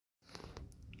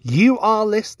You are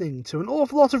listening to An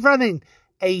Awful Lot of Running,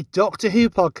 a Doctor Who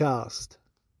podcast.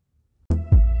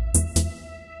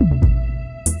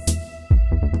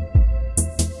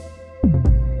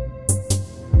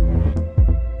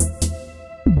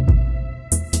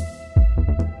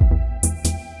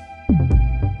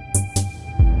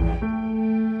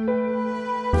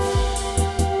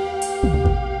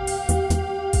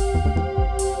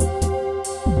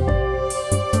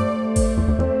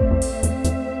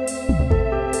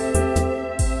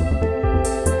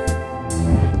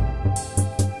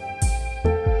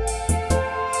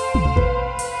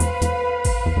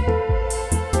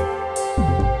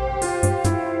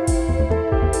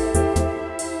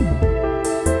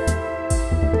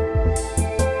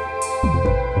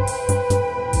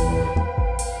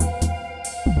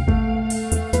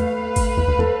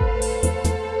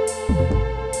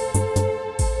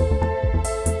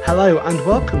 Hello and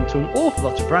welcome to An Awful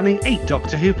Lot of Running, a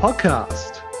Doctor Who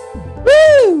podcast.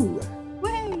 Woo!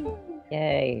 Woo!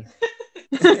 Yay.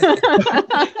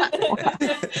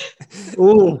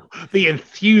 Oh, the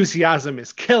enthusiasm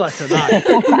is killer tonight.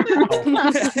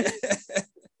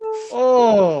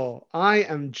 Oh, I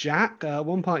am Jack,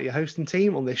 one part of your hosting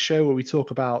team on this show where we talk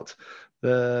about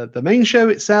the main show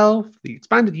itself, the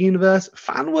expanded universe,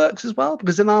 fan works as well,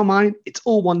 because in our mind, it's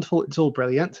all wonderful, it's all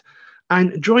brilliant.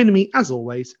 And joining me, as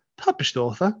always, published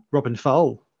author Robin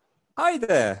Fowle. Hi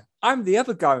there. I'm the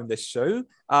other guy on this show,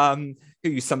 who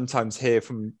you sometimes hear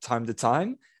from time to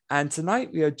time. And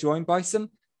tonight we are joined by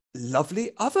some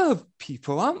lovely other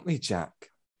people, aren't we, Jack?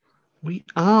 We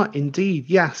are indeed,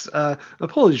 yes.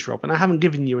 Apologies, Robin. I haven't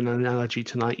given you an analogy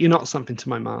tonight. You're not something to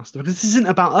my master, because this isn't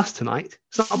about us tonight.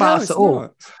 It's not about us at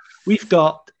all. We've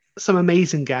got some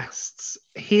amazing guests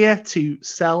here to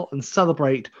sell and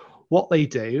celebrate what they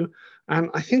do.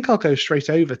 And I think I'll go straight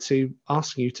over to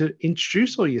asking you to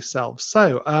introduce all yourselves.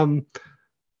 So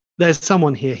there's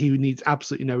someone here who needs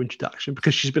absolutely no introduction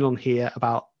because she's been on here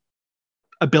about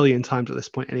a billion times at this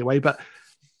point anyway. But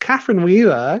Catherine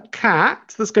Wheeler,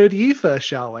 Kat, let's go to you first,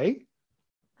 shall we?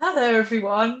 Hello,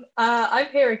 everyone. I'm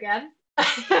here again.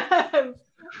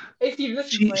 If you've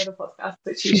listened to my other podcast,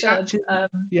 which you should.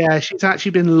 Yeah, she's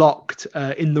actually been locked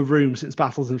in the room since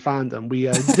Battles and Fandom.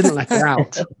 We didn't let her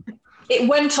out. It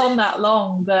went on that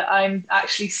long that I'm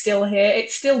actually still here.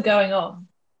 It's still going on.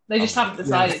 They just haven't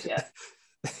decided yet.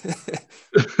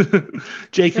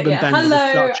 Jacob and Ben.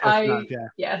 Hello,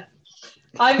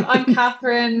 I'm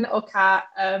Catherine or Kat.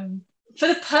 For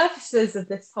the purposes of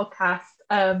this podcast,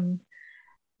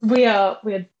 we are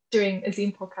doing a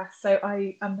Zine podcast. So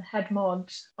I am the head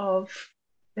mod of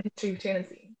the History Between a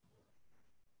Zine.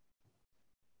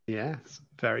 Yes,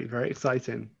 very, very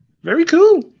exciting. Very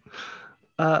cool.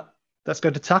 Let's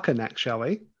go to Tucker next, shall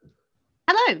we?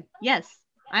 Hello. Yes,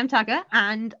 I'm Tucker,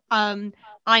 and I'm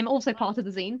also part of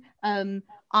the zine.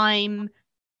 I'm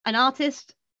an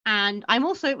artist, and I'm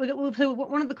also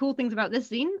one of the cool things about this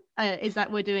zine is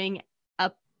that we're doing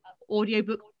a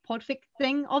audiobook podfic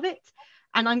thing of it,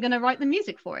 and I'm going to write the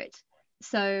music for it.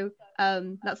 So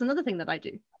that's another thing that I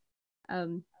do.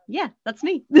 Yeah, that's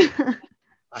me.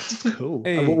 That's cool.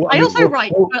 Hey. I also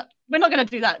write, but we're not going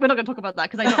to do that. We're not going to talk about that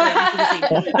because I know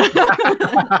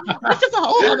that's just a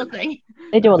whole other thing.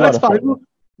 They do a lot of fine. things.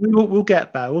 We'll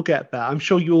get there. We'll get there. I'm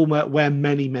sure you all wear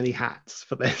many, many hats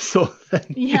for this sort of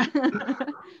thing. Yeah.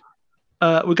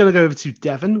 We're going to go over to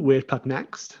Devon, Weird Pug,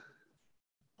 next.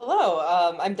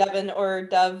 Hello, I'm Devon, or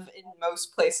Dev in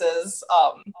most places.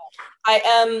 I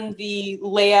am the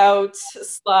layout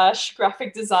 /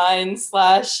 graphic design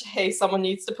 / hey, someone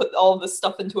needs to put all of this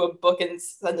stuff into a book and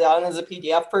send it out as a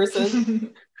PDF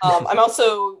person. I'm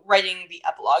also writing the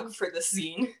epilogue for this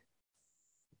zine.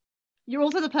 You're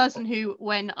also the person who,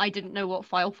 when I didn't know what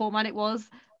file format it was,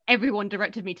 everyone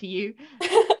directed me to you.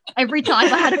 Every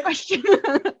time I had a question,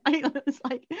 I was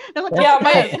like, no, yeah,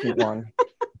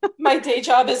 my day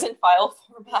job is in file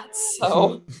format,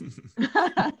 so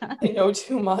I know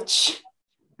too much.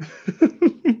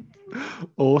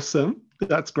 Awesome.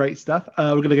 That's great stuff.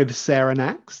 We're going to go to Sarah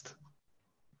next.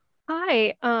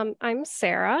 Hi, I'm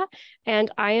Sarah,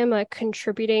 and I am a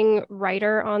contributing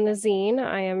writer on the zine.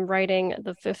 I am writing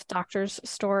the Fifth Doctor's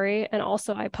story, and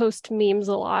also I post memes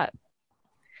a lot.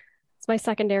 It's my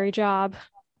secondary job.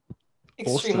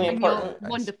 Extremely Awesome. important. You're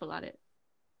wonderful at it.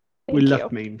 We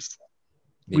love memes.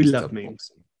 We love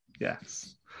memes.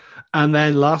 Yes. And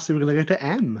then lastly, we're going to go to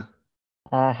M.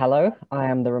 Hello, I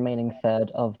am the remaining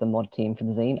third of the mod team for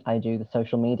the zine. I do the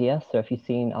social media, so if you've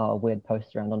seen our weird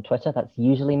posts around on Twitter, that's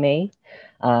usually me.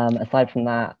 Aside from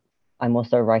that, I'm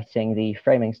also writing the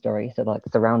framing story, so like the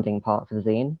surrounding part for the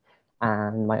zine.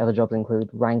 And my other jobs include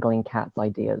wrangling Kat's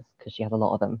ideas, because she has a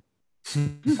lot of them.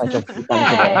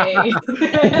 Hey.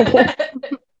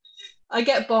 I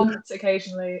get bonked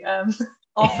occasionally.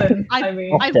 Often, I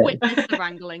mean. I've witnessed the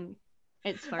wrangling.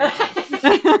 It's very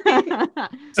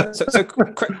So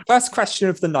first question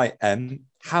of the night, Em.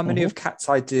 How many of Kat's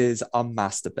ideas are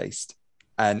master based?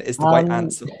 And is the right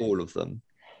answer all of them?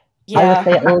 Yeah. I would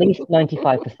say at least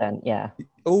 95%, yeah.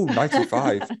 Oh,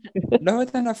 95. Lower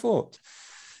than I thought.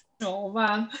 Oh,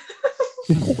 man.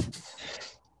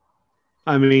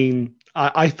 I mean,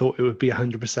 I thought it would be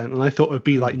 100%, and I thought it would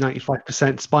be like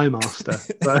 95% Spy Master.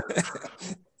 But...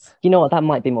 You know what? That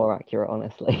might be more accurate,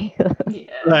 honestly. Yeah.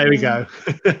 There we go.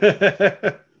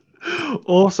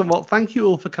 Awesome. Well, thank you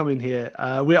all for coming here.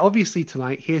 We're obviously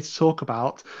tonight here to talk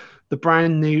about the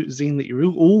brand new zine that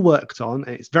you all worked on.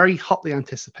 And it's very hotly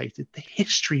anticipated, The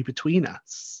History Between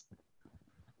Us.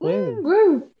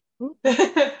 Woo!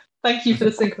 Thank you for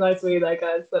the synchronized woo there,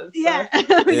 guys. That's,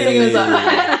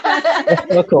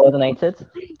 well coordinated.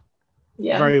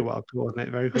 Yeah. Very well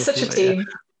coordinated. Very We're such a team.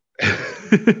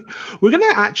 we're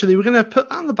gonna put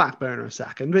that on the back burner a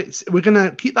second, but we're gonna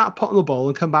keep that pot on the bowl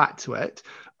and come back to it.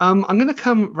 I'm gonna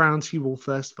come round to you all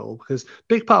first of all, because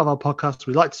big part of our podcast,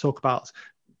 we like to talk about,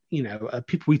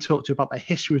 people we talk to about the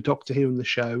history of Doctor Who in the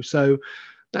show. So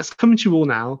let's come to you all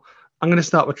now. I'm gonna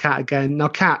start with Kat again. Now,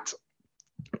 Kat,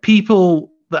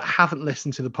 people that haven't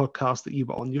listened to the podcast that you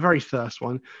were on, your very first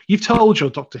one, you've told your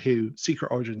Doctor Who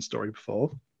secret origin story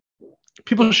before.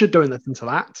 People should go and listen to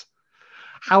that.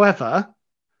 However,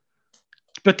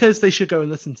 because they should go and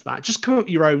listen to that, just come up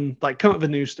with your own, come up with a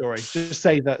news story. Just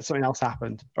say that something else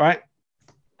happened. All right?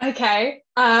 Okay.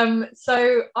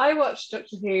 So I watched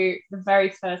Doctor Who the very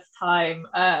first time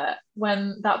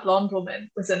when that blonde woman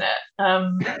was in it.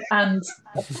 And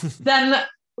then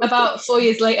about 4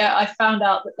 years later, I found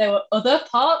out that there were other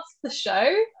parts of the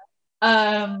show.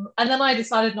 And then I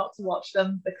decided not to watch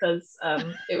them because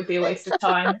it would be a waste of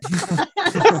time.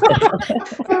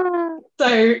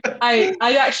 So I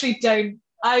actually don't.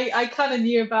 I kind of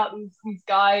knew about these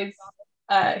guys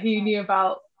who knew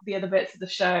about the other bits of the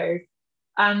show,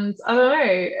 and I don't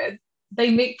know. They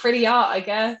make pretty art, I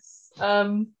guess.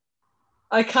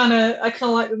 I kind of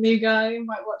like the new guy. I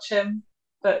might watch him,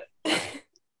 but.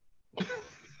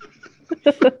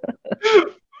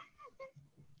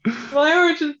 My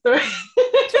origin story.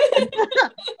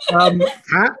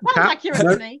 Kat,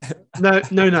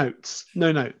 no notes.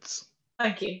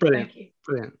 Thank you. Brilliant.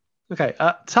 Okay,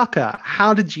 Tucker,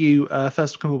 how did you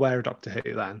first become aware of Doctor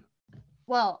Who then?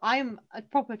 Well, I'm a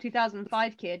proper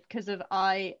 2005 kid because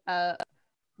I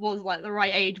was like the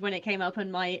right age when it came up,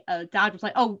 and my dad was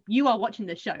like, "Oh, you are watching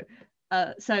this show."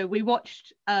 So we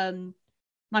watched.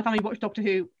 My family watched Doctor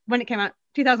Who when it came out,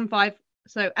 2005.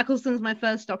 So Eccleston's my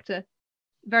first Doctor.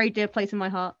 Very dear place in my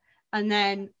heart. And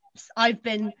then I've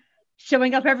been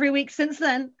showing up every week since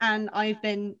then, and I've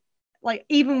been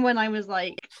even when I was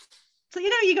so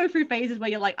you go through phases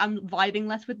where you're like, I'm vibing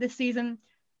less with this season,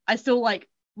 I still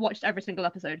watched every single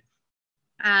episode.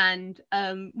 And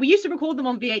we used to record them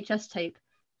on VHS tape,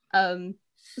 so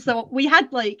we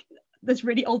had this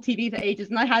really old TV for ages,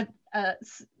 and I had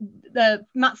the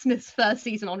Matt Smith's first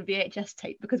season on VHS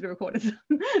tape because we recorded them.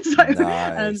 So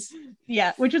nice.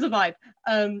 Yeah, which was a vibe.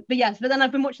 But then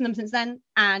I've been watching them since then,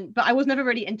 but I was never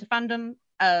really into fandom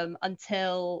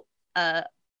until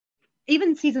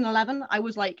even season 11. I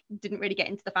was didn't really get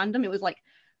into the fandom. It was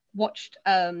watched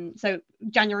so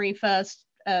January 1st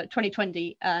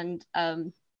 2020, and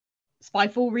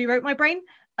Spyfall rewrote my brain,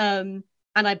 and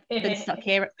I've been stuck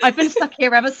here. I've been stuck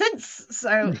here ever since,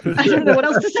 so I don't know what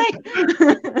else to say.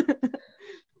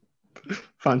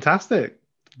 Fantastic.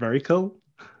 Very cool.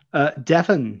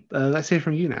 Devon, let's hear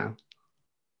from you now.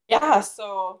 Yeah,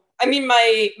 so I mean,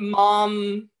 my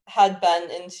mom had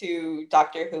been into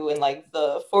Doctor Who in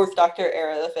the fourth Doctor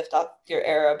era, the fifth Doctor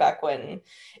era, back when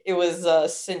it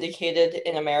was syndicated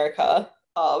in America.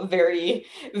 Very,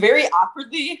 very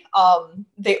awkwardly.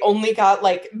 They only got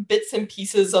bits and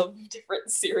pieces of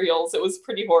different serials. It was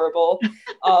pretty horrible.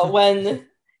 When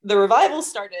the revival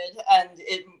started and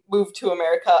it moved to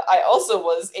America, I also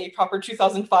was a proper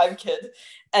 2005 kid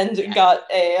and got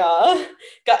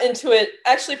into it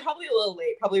actually probably a little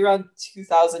late, probably around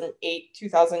 2008,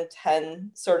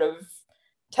 2010, sort of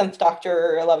 10th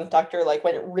Doctor or 11th Doctor,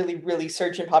 when it really, really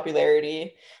surged in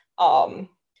popularity.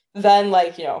 Then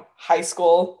high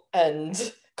school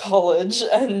and college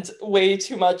and way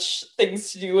too much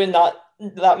things to do and not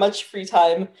that much free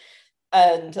time.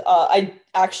 And I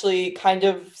actually kind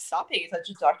of stopped paying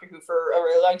attention to Doctor Who for a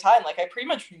really long time. I pretty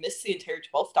much missed the entire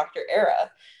 12th Doctor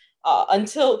era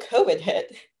until COVID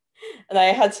hit. and I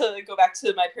had to go back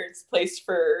to my parents' place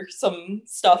for some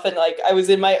stuff, and like I was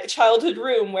in my childhood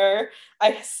room where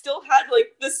I still had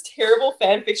like this terrible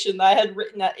fan fiction that I had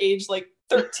written at age like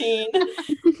 13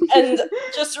 and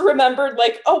just remembered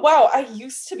like, oh wow, I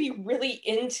used to be really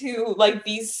into like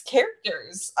these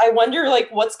characters. I wonder like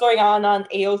what's going on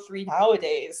AO3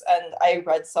 nowadays. And I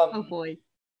read some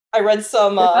I read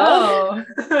some I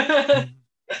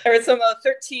read some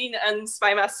 13 and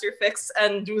Spymaster Fix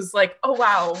and was like, oh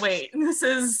wow, wait, this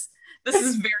is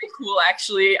very cool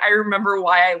actually. I remember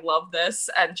why I love this,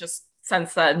 and just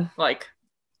since then, like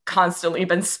constantly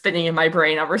been spinning in my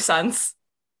brain ever since.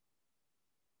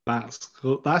 That's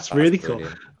cool. That's really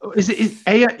brilliant. Cool. Is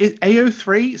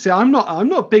AO3? See, I'm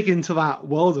not big into that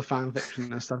world of fan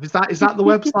fiction and stuff. Is that the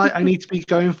website I need to be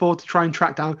going for to try and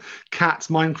track down Cat's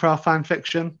Minecraft fan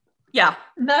fiction? Yeah.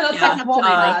 No, that's like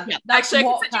Wattpad. Actually, I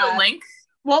can send you a link.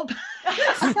 What?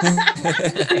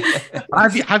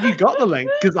 have you got the link?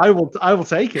 Because I will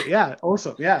take it. Yeah,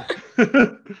 awesome. Yeah.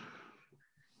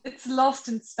 It's lost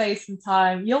in space and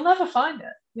time. You'll never find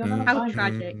it. You'll never How find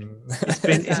tragic.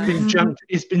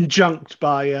 It's been junked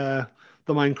by the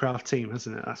Minecraft team,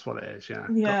 hasn't it? That's what it is. Yeah.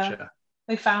 Yeah. Gotcha.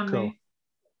 They found me.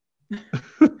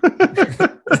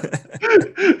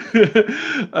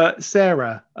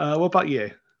 Sarah, what about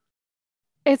you?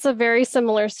 It's a very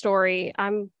similar story.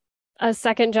 I'm a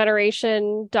second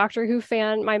generation Doctor Who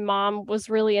fan. My mom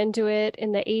was really into it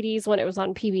in the 80s when it was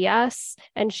on PBS,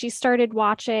 and she started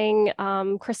watching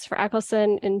Christopher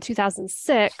Eccleston in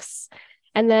 2006.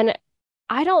 And then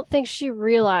I don't think she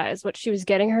realized what she was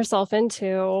getting herself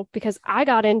into, because I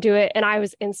got into it and I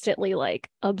was instantly like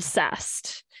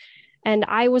obsessed. And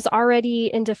I was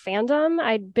already into fandom.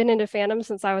 I'd been into fandom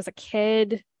since I was a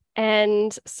kid.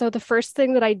 And so the first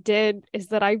thing that I did is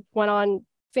that I went on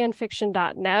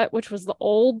fanfiction.net, which was the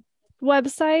old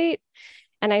website,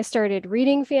 and I started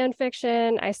reading fan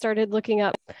fiction. I started looking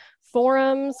up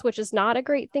forums, which is not a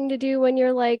great thing to do when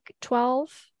you're like 12.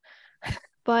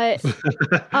 But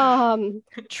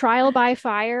Trial by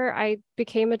Fire, I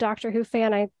became a Doctor Who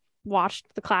fan. I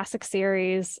watched the classic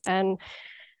series, and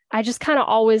I just kind of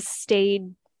always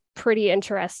stayed pretty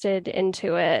interested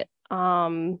into it.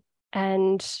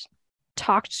 And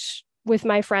talked with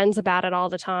my friends about it all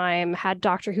the time, had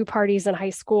Doctor Who parties in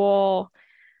high school,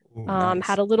 nice.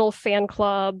 Had a little fan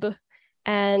club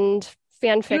and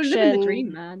fan fiction. You're living the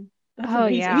dream, man. That's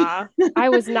amazing. Yeah. I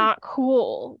was not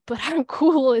cool, but I'm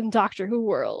cool in Doctor Who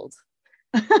world.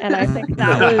 And I think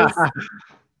that was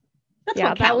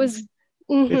that was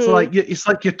It's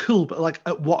like you're cool, but like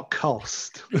at what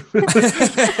cost? Yeah,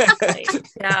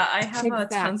 I have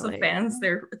tons of fans.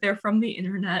 They're from the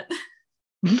internet.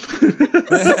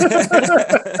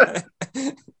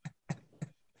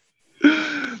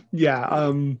 Yeah,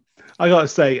 I gotta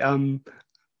say,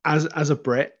 as a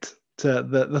Brit, to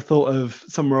the thought of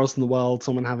somewhere else in the world,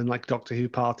 someone having like Doctor Who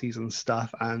parties and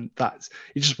stuff, and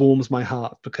it just warms my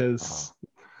heart, because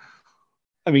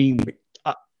I mean,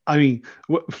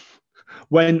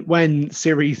 when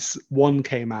series 1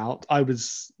 came out, I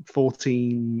was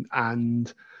 14,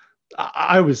 and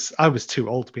I was too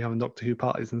old to be having Doctor Who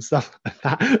parties and stuff like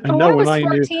that. And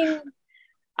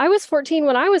I was 14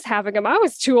 when I was having them. I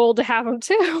was too old to have them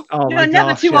too. Oh, you're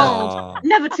never too old.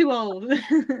 Never too old.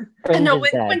 And no,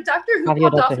 when Doctor Who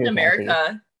popped off in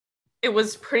America, it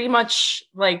was pretty much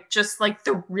like just like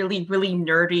the really, really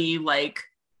nerdy, like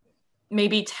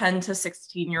maybe 10 to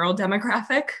 16-year-old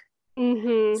demographic.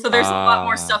 Mm-hmm. So there's a lot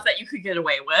more stuff that you could get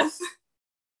away with.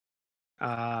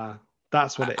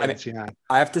 That's what it is. Yeah,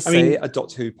 I have to say, a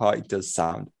Doctor Who party does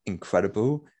sound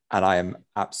incredible, and I am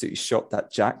absolutely shocked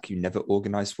that Jack, you never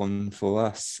organised one for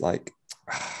us. Like,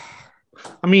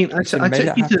 I mean, I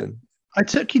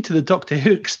took you to the Doctor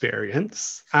Who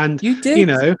experience, and you did. You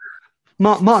know,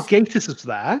 Mark Gatiss was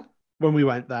there when we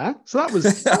went there, so that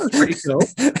was pretty cool.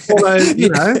 Although, you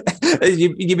know,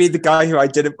 you mean the guy who I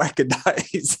didn't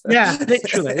recognise? Yeah,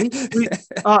 literally.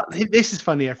 This is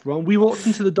funny, everyone. We walked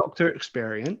into the Doctor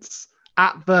experience.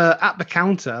 At the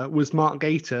counter was Mark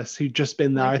Gatiss, who'd just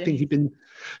been there. I think he'd been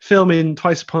filming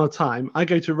Twice Upon a Time. I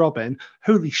go to Robin.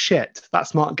 Holy shit,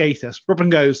 that's Mark Gatiss. Robin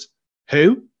goes,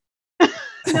 who?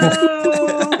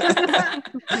 No,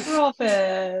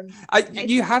 Robin.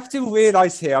 You have to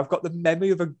realise here, I've got the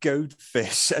memory of a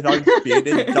goldfish, and I'm being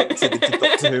inducted into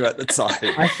Doctor Who at the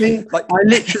time. I think I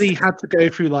literally had to go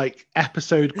through like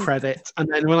episode credits, and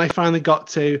then when I finally got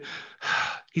to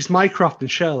he's Mycroft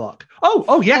and Sherlock.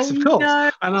 Oh yes, of course.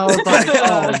 No. And I was like,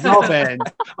 oh, Robin.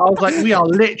 I was like, we are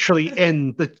literally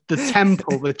in the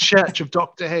temple, the church of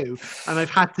Doctor Who, and I've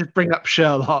had to bring up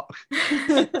Sherlock.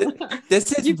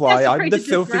 This is You've why I'm the desecrated this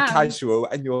filthy ground. casual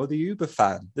and you're the Uber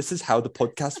fan. This is how the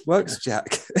podcast works,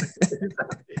 Jack.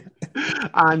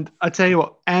 And I tell you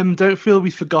what, don't feel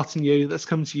we've forgotten you. Let's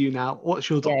come to you now. What's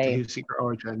your Doctor Yay. Who secret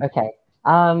origin? Okay.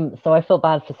 So I feel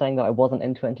bad for saying that I wasn't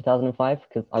into it in 2005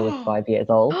 because I was 5 years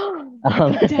old. How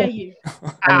dare you?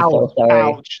 I'm so Ow, sorry.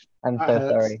 ouch. I'm That so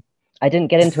hurts. sorry. I didn't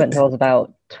get into it until I was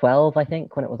about 12, I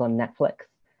think, when it was on Netflix.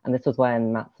 And this was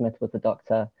when Matt Smith was the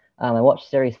Doctor. I watched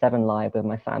Series 7 live with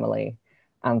my family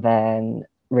and then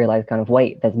realized kind of,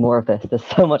 wait, there's more of this. There's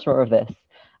so much more of this.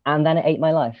 And then it ate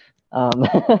my life. I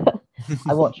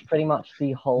watched pretty much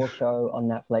the whole show on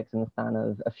Netflix in the span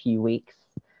of a few weeks.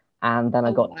 And then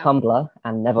I got Tumblr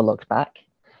and never looked back.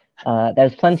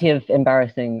 There's plenty of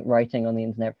embarrassing writing on the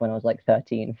internet when I was like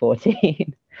 13,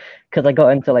 14, because I got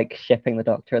into like shipping the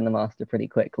Doctor and the Master pretty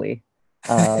quickly.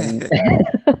 I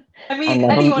mean,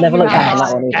 never looked back on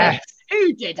that one either.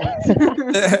 Who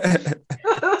didn't?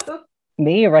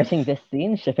 Me writing this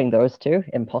scene, shipping those two,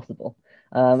 impossible.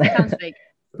 Sounds big.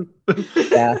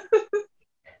 Yeah.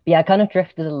 Yeah, I kind of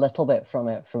drifted a little bit from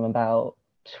it from about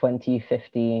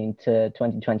 2015 to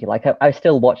 2020. Like I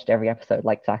still watched every episode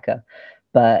like Taka,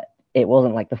 but it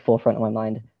wasn't like the forefront of my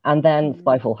mind. And then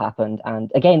Spyfall happened,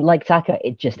 and again, like Taka,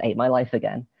 it just ate my life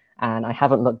again. And I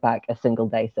haven't looked back a single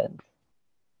day since.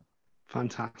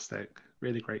 Fantastic.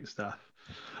 Really great stuff.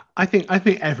 I think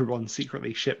everyone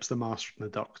secretly ships the Master and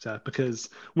the Doctor because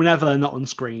whenever they're not on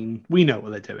screen, we know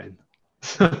what they're doing.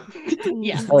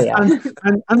 Yeah. Oh yeah. and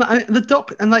the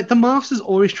doc and like the Master's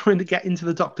always trying to get into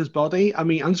the Doctor's body. I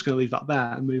mean, I'm just going to leave that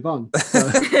there and move on. So,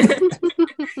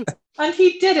 And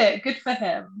he did it. Good for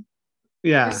him.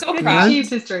 yeah. We're so He proud. achieved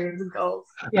his dreams and goals.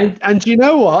 Yeah. And you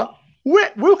know what?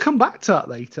 We'll come back to that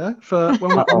later for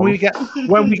when we get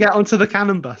onto the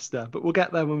Cannon Buster, but we'll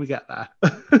get there when we get there.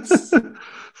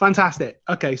 Fantastic.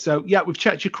 Okay, so yeah, we've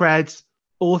checked your creds,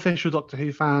 all official Doctor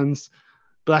Who fans.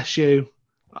 Bless you.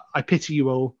 I pity you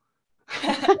all.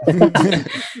 I'm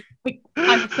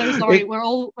so sorry. We're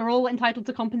all entitled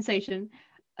to compensation.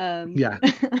 Yeah.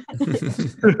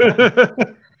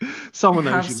 Someone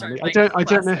owes you money. I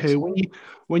don't know who.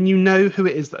 When you know who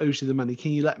it is that owes you the money,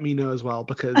 can you let me know as well?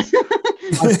 Because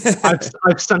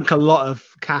I've sunk a lot of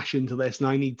cash into this, and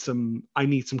I need some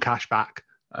cash back.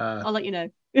 I'll let you know.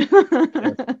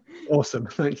 Awesome,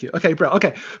 thank you. Okay, bro.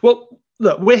 Okay, well,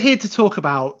 look, we're here to talk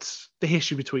about the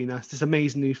history between us. This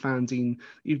amazing new fanzine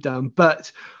you've done,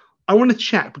 but I want to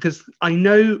check because I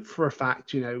know for a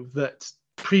fact, that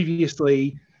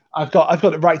previously I've got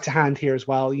it right to hand here as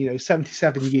well.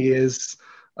 77 years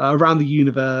around the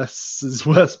universe's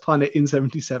worst planet in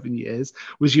 77 years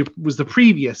was the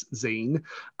previous zine.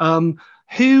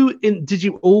 Did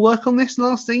you all work on this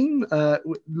last zine?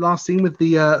 With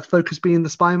the focus being the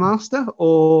Spy Master,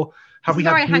 or have we?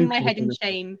 I hang my head in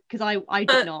shame because I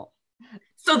did not.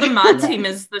 So the mod team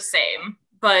is the same,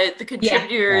 but the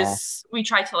contributors we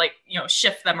try to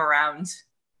shift them around.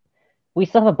 We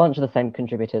still have a bunch of the same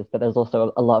contributors, but there's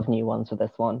also a lot of new ones for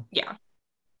this one. Yeah.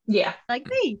 Yeah. Like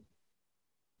me.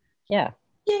 Yeah.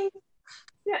 Yay.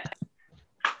 Yeah.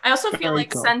 I also feel Very like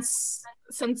cool. since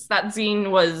that zine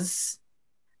was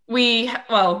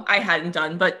I hadn't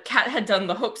done, but Kat had done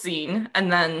the Hope zine,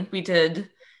 and then we did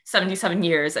 77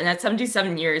 years, and at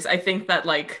 77 years, I think that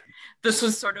this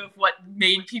was sort of what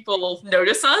made people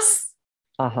notice us.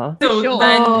 Uh-huh. So Sure.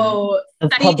 then The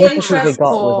that publicity interest we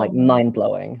got was form.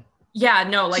 mind-blowing. yeah,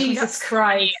 no, we got Jesus so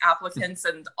many Christ. applicants,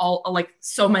 and all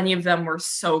so many of them were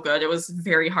so good. It was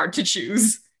very hard to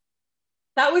choose.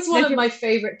 That was one of my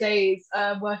favorite days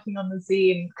working on the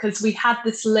zine because we had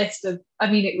this list of.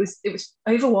 I mean, it was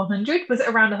over 100. Was it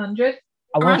around 100?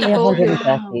 I want to say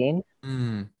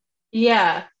 113.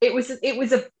 Yeah, it was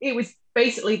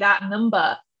basically that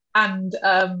number, and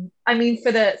I mean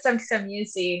for the 77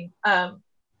 years scene,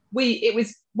 it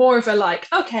was more of a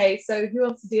okay, so who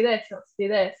wants to do this? Who wants to do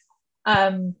this?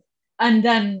 And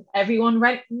then everyone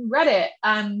read it,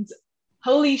 and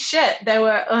holy shit, there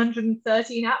were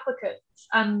 113 applicants,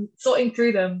 and sorting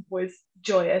through them was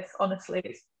joyous. Honestly,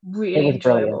 it's really It was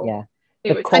enjoyable. brilliant.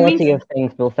 Yeah, the was quality of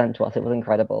things Bill sent to us, it was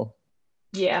incredible.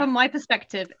 Yeah. From my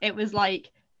perspective, it was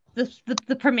like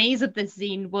the premise of this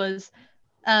zine was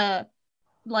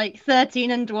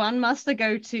 13 and 1 must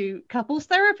go to couples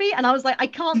therapy, and I was like, I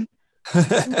can't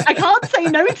say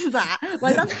no to that.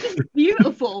 That's just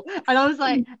beautiful. And I was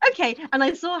like, okay. And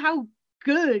I saw how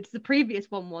good the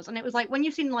previous one was, and it was like when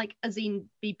you've seen a zine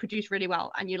be produced really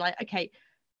well, and you're like, okay,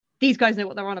 these guys know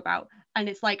what they're on about. And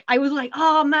it's like, I was like,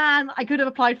 oh man, I could have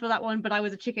applied for that one, but I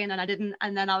was a chicken and I didn't.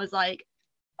 And then I was like,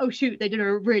 oh shoot, they did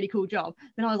a really cool job.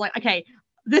 Then I was like, okay,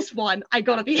 this one I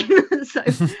gotta be in. So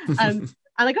and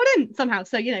I got in somehow.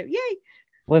 So yay.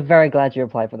 We're very glad you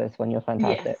applied for this one. You're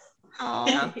fantastic. Yes.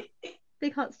 Oh,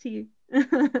 big hearts to you.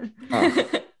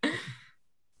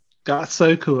 That's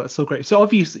so cool. That's so great. So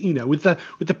obviously, with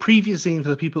the previous scene for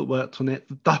the people that worked on it,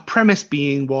 the premise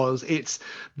being was it's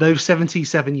those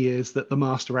 77 years that the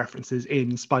Master references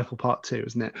in Spyfall Part 2,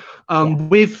 isn't it?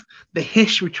 With the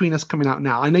history between us coming out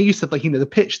now, I know you said the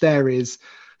pitch there is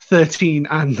 13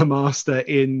 and the Master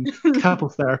in couple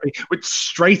therapy, which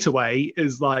straight away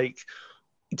is like,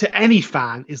 to any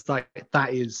fan, is like,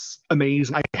 that is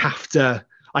amazing. I have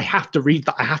to read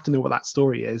that. I have to know what that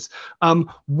story is.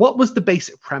 What was the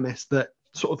basic premise that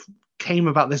sort of came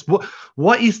about this?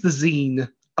 What is the zine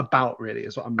about, really,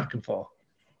 is what I'm looking for.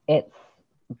 It's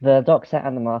the Doctor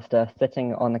and the Master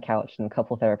sitting on the couch in the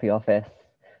couple therapy office,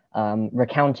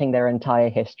 recounting their entire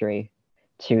history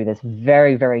to this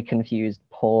very, very confused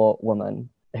poor woman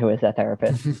who is their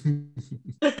therapist.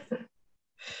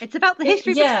 It's about the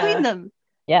history between them.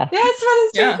 Yeah. Yeah, it's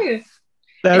about the history.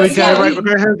 There we go. Right, we're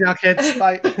going home now, kids.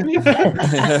 Bye. I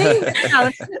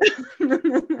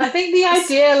think the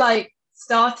idea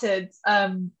started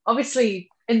obviously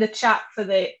in the chat for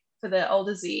the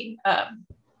older zine.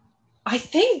 I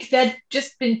think there'd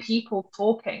just been people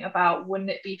talking about,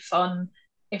 wouldn't it be fun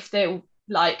if they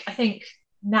I think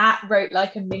Nat wrote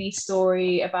a mini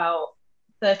story about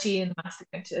 13 and the Master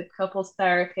going to couples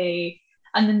therapy,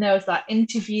 and then there was that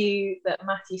interview that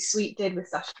Matthew Sweet did with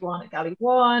Sasha Dwan at Galley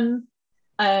One.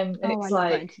 And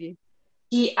it's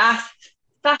he asked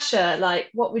Sasha,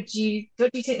 what do you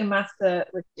think the Master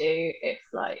would do if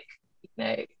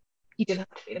he didn't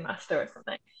have to be the Master or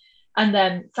something? And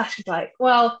then Sasha's like,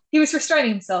 well, he was restraining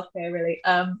himself here, really.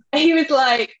 He was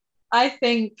like, I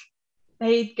think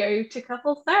they'd go to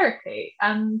couples therapy,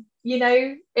 and in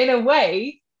a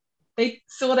way they'd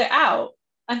sort it out.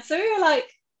 And so we were like,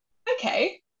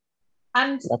 okay.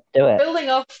 And let's do it.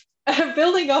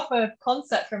 Building off a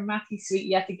concept from Matthew Sweet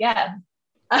yet again,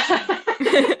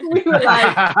 we were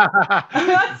like,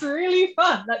 that's really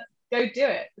fun. Let's go do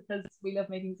it, because we love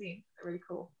making zines. They're really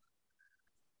cool.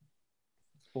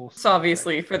 Awesome. So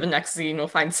obviously for the next zine, we'll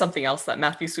find something else that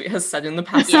Matthew Sweet has said in the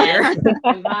past year.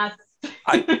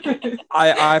 I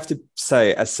have to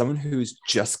say, as someone who's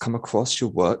just come across your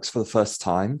works for the first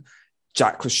time,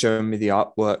 Jack was showing me the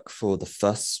artwork for the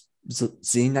first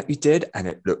zine that you did, and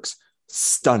it looks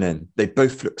stunning. They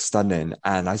both look stunning.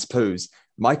 And I suppose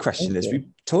my question is, we're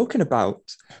talking about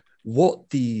what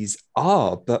these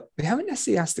are, but we haven't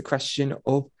necessarily asked the question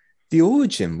of the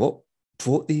origin. What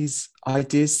brought these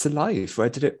ideas to life? Where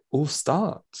did it all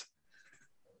start?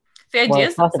 The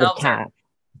ideas themselves are...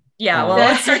 Yeah, well,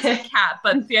 it starts with Cat,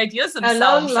 but the ideas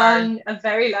themselves a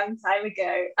very long time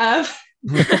ago.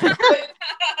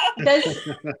 There's,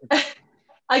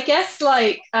 I guess,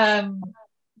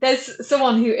 there's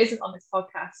someone who isn't on this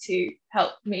podcast who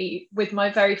helped me with my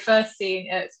very first scene.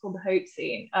 It's called the Hope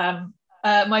scene.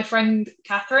 My friend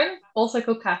Catherine, also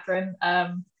called Catherine.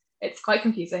 It's quite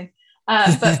confusing.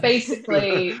 But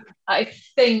basically, I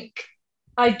think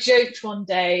I joked one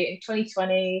day in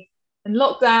 2020 in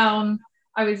lockdown.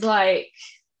 I was like,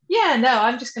 yeah, no,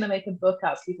 I'm just going to make a book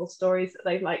out of people's stories that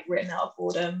they've written out of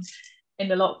boredom in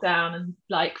the lockdown and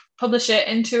publish it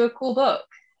into a cool book.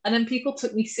 And then people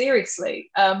took me seriously.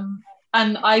 And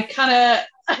I kind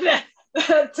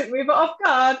of took me a bit off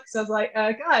guard, because I was like,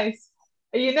 guys,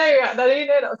 you know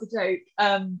that was a joke.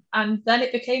 And then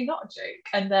it became not a joke.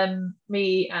 And then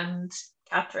me and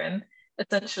Catherine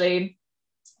essentially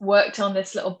worked on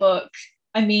this little book.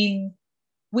 I mean,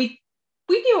 we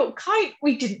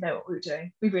didn't know what we were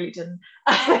doing. We really didn't.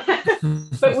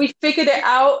 But we figured it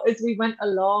out as we went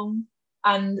along,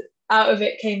 and out of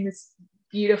it came this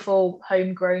beautiful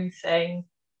homegrown thing,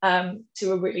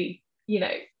 to a really,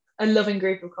 a loving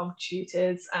group of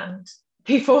contributors, and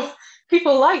people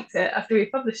liked it after we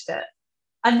published it.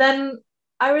 And then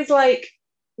I was like,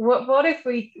 what if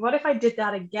I did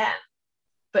that again,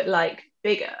 but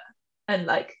bigger and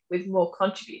with more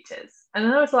contributors? And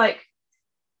then I was like,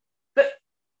 but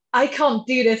I can't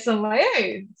do this on my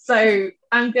own, so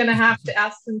I'm gonna have to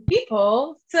ask some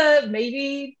people to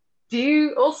maybe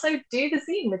do the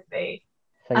zine with me.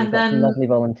 So you've got some lovely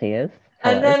volunteers.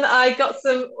 Hello. And then I got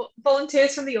some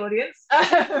volunteers from the audience.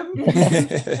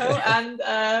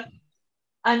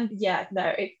 And yeah,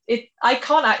 no, I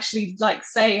can't actually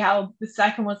say how the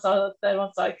second one started, the third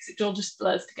one started, because it all just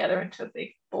blurs together into a big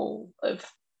ball of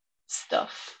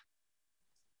stuff,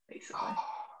 basically.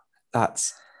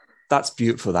 That's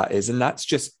beautiful, that is. And that's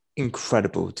just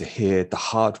incredible to hear the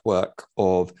hard work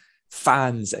of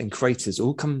fans and creators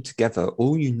all coming together,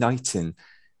 all uniting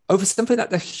over something that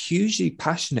they're hugely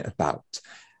passionate about.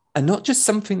 And not just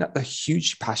something that they're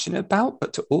hugely passionate about,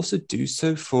 but to also do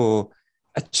so for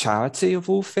a charity of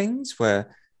all things,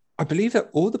 where I believe that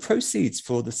all the proceeds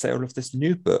for the sale of this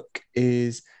new book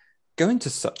is going to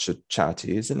such a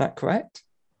charity. Isn't that correct?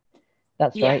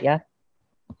 That's right, yeah.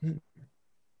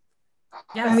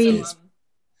 Yeah, I mean,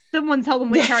 someone tell them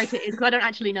which charity it is, because I don't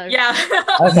actually know. Yeah.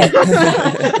 Okay.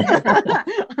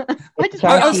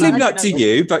 I'll leave that to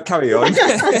you, but carry on.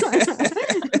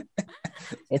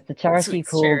 It's a charity Sweet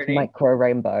called charity. Micro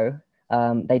Rainbow.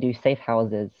 They do safe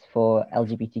houses for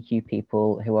LGBTQ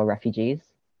people who are refugees.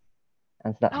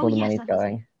 And so that's where the money's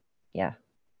going. Yeah.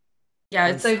 Yeah,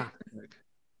 it's so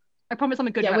I promise I'm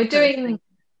a good. Yeah, we're doing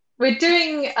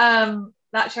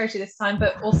that charity this time,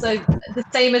 but also the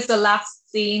same as the last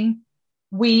zine.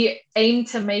 We aim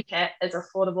to make it as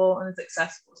affordable and as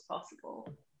accessible as possible.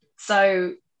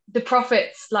 So the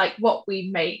profits, like what we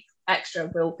make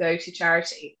extra, will go to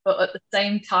charity. But at the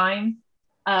same time,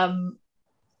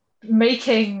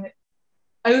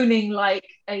 owning like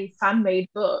a fan-made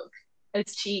book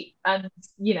as cheap and,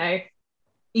 you know,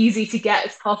 easy to get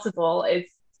as possible is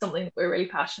something that we're really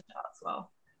passionate about as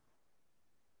well.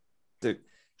 So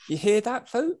you hear that,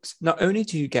 folks? Not only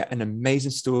do you get an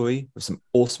amazing story with some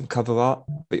awesome cover art,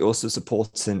 but you're also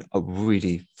supporting a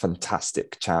really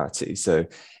fantastic charity. So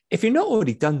if you're not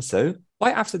already done so,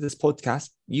 right after this podcast,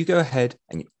 you go ahead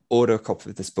and you order a copy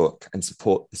of this book and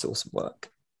support this awesome work.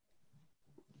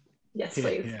 Yes,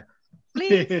 please. Yeah.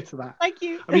 Please. Here's to that. Thank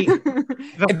you. I mean,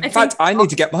 In fact, I need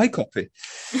to get my copy.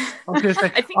 I was going to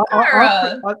say, I think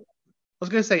I was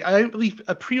going to say, I don't believe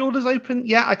a pre-order's open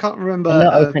yet. I can't remember. They're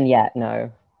not open yet,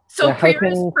 no. So we're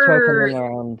hoping pre-orders to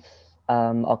open for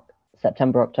them around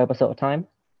September, October sort of time.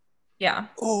 yeah.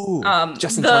 Oh,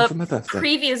 just in time for my birthday.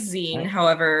 Previous zine, Right.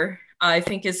 however, I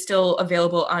think is still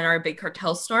available on our Big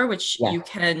Cartel store, which Yeah. you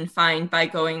can find by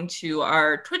going to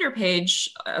our Twitter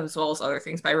page, as well as other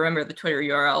things. But I remember the Twitter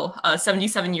URL,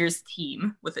 77 Years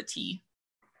Team with a T.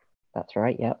 That's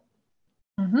right, yep.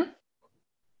 Mm-hmm.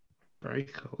 Very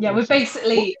cool. Yeah,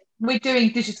 Awesome. we're doing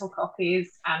digital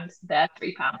copies, and they're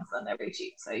 £3 and they're really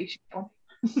cheap, so you should go.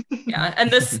 Yeah, and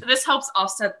this helps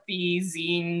offset the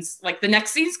zines, like the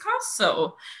next zine's cost.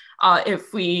 So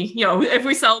if we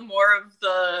sell more of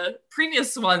the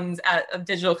previous ones of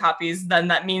digital copies, then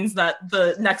that means that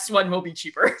the next one will be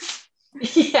cheaper.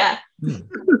 Yeah.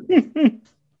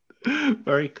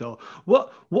 Very cool.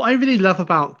 What I really love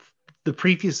about the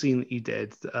previous scene that you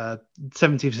did,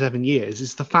 77 years,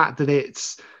 is the fact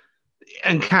that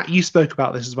and Kat, you spoke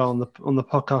about this as well on the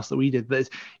podcast that we did, that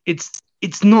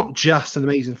it's not just an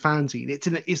amazing fanzine.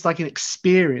 It's like an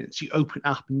experience. You open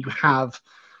up and you have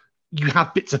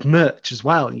bits of merch as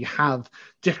well, and you have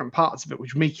different parts of it,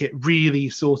 which make it really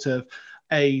sort of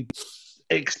a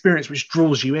experience which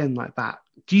draws you in like that.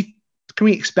 Can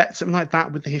we expect something like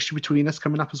that with the History Between Us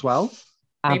coming up as well?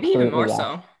 Maybe Absolutely, even more yeah.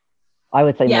 so. I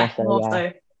would say Yeah, more so,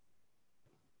 yeah.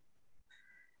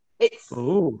 It's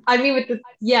Oh, I mean,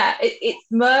 it's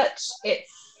merch.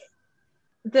 It's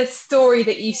the story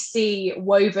that you see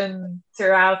woven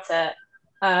throughout it.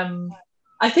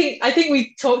 I think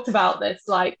we talked about this.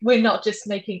 Like, we're not just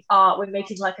making art; we're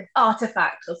making like an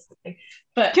artifact or something.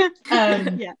 But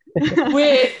Yeah.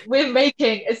 we're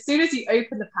making, as soon as you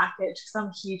open the package, because I'm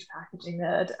a huge packaging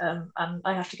nerd, and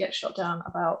I have to get shot down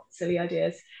about silly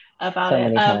ideas about So it.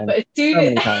 many times. But So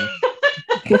many times.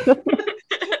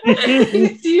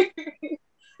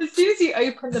 as soon as you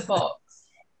open the box,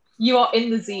 you are in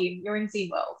the zine. You're in zine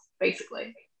world,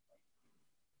 basically.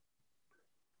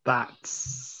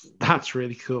 that's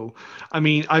really cool. I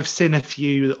mean, I've seen a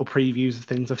few little previews of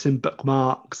things. I've seen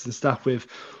bookmarks and stuff with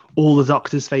all the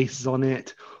Doctors' faces on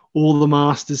it, all the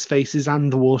Masters' faces,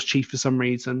 and the War's Chief for some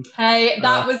reason. Hey,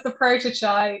 that was the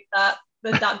prototype. That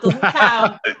doesn't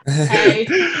count. Hey.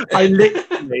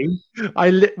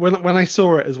 When I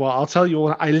saw it as well, I'll tell you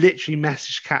all, I literally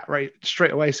messaged Kat right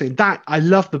straight away saying that I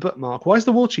love the bookmark. Why is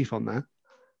the War Chief on there?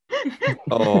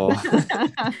 Oh,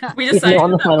 We It's decided not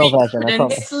on the that final we version, I couldn't-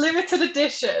 promise. It's limited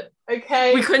edition,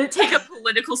 okay? we couldn't take a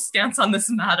political stance on this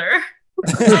matter.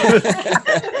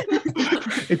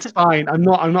 It's fine. I'm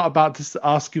not about to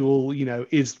ask you all, you know,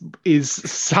 is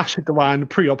Sasha Dewan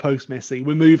pre or post Missy?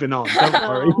 We're moving on. Don't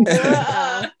worry.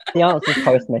 The answer is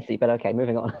post Missy, but okay,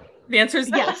 moving on. The answer is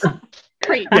Yes.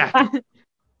 Great. Yeah.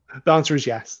 The answer is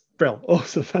yes. Brill.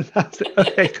 Awesome. Fantastic.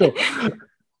 Okay, cool.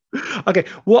 Okay.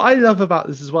 What I love about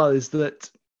this as well is that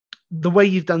the way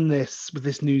you've done this with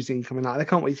this new zine coming out, I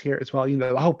can't wait to hear it as well. You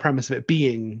know, the whole premise of it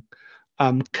being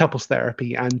couples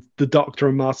therapy, and the Doctor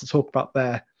and Master talk about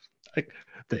their like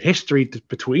the history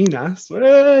between us.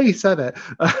 He said it.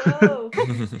 Oh.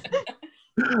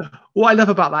 What I love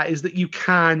about that is that you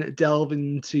can delve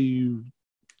into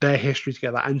their history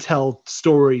together and tell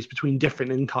stories between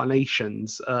different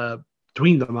incarnations,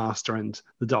 between the Master and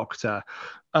the Doctor.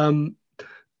 I'm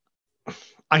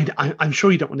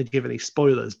sure you don't want to give any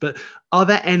spoilers, but are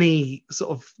there any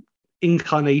sort of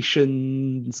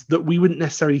incarnations that we wouldn't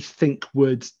necessarily think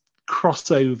would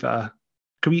cross over?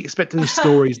 Can we expect any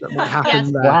stories that might happen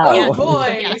Yes. there? Wow. Oh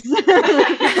boy. Yes.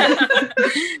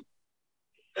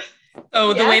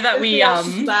 So the way that is we the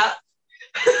answer to that.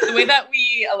 the way that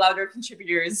we allowed our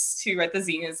contributors to write the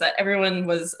zine is that everyone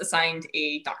was assigned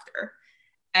a doctor.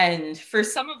 And for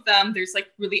some of them, there's like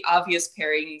really obvious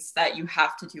pairings that you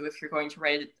have to do if you're going to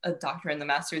write a Doctor and the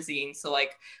Master zine. So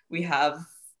like we have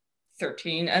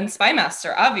 13 and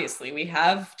Spymaster, obviously. We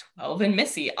have 12 and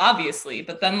Missy, obviously.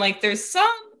 But then like there's some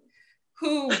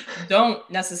who don't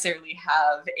necessarily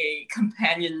have a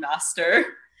companion master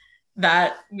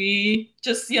that we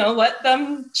just, let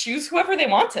them choose whoever they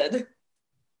wanted.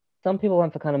 Some people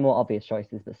went for kind of more obvious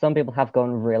choices, but some people have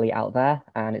gone really out there,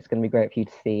 and it's going to be great for you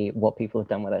to see what people have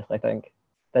done with this, I think.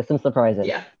 There's some surprises.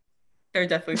 Yeah, there are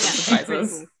definitely some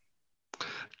surprises.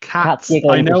 Cats.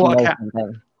 giggling I know because what she cat.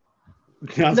 knows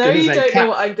something. No, you don't know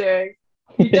what I'm doing.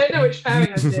 You don't know which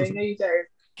pairing I'm doing. No, you don't.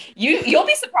 You'll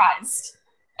be surprised.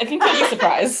 I think you'll be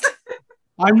surprised.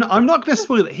 I'm not going to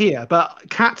spoil it here, but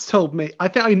Kat's told me. I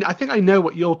think I know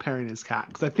what your pairing is, Kat,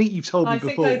 because I think you've told me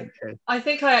before. I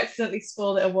think I accidentally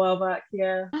spoiled it a while back.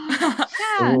 Yeah.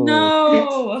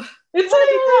 No. It's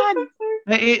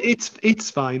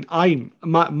fine.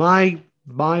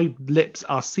 My lips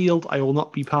are sealed. I will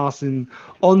not be passing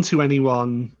on to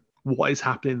anyone what is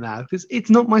happening there because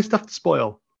it's not my stuff to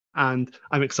spoil, and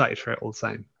I'm excited for it all the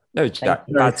same. No, Jack,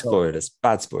 bad spoilers.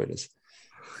 Bad spoilers.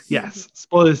 Yes,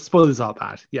 spoilers are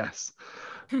bad. Yes.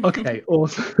 Okay,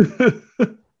 awesome.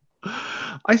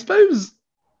 I suppose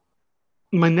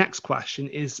my next question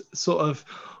is sort of,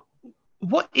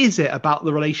 what is it about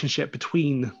the relationship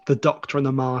between the Doctor and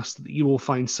the Master that you all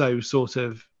find so sort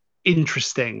of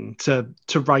interesting to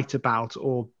write about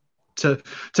or to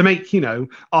make a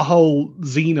whole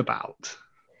zine about?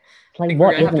 Like,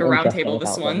 we're gonna have to interesting roundtable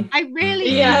this about one.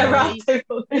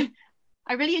 them?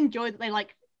 I really enjoyed that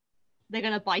they're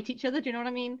gonna bite each other. Do you know what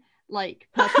I mean? Like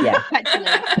perpetually.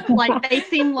 Like they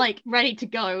seem like ready to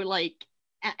go like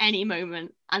at any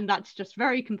moment, and that's just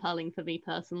very compelling for me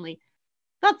personally.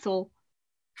 That's all.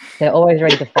 They're always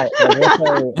ready to fight.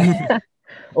 Also,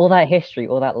 all that history,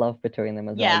 all that love between them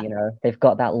as well. They've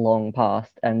got that long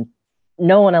past, and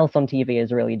no one else on TV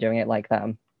is really doing it like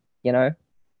them.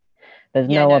 There's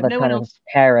no other kind of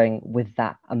pairing with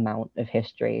that amount of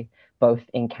history, both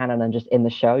in canon and just in the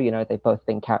show. They've both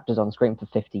been characters on screen for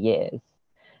 50 years.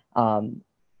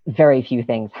 Very few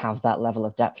things have that level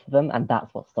of depth to them, and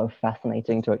that's what's so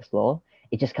fascinating to explore.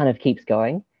 It just kind of keeps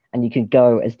going, and you can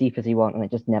go as deep as you want, and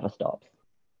it just never stops.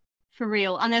 For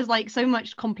real. And there's like so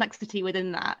much complexity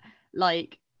within that.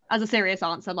 Like, as a serious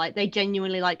answer, like they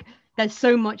genuinely there's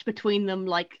so much between them,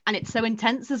 and it's so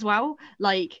intense as well.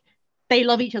 Like, they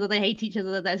love each other, they hate each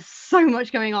other, there's so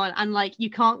much going on, and you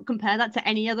can't compare that to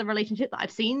any other relationship that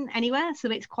I've seen anywhere, so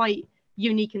it's quite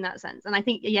unique in that sense. And I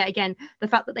think again, the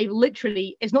fact that they've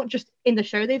literally, it's not just in the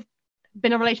show they've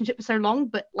been a relationship for so long,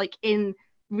 but in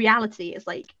reality it's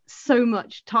so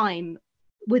much time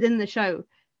within the show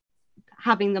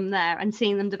having them there and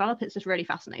seeing them develop. It's just really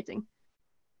fascinating.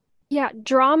 Yeah,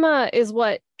 drama is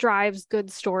what drives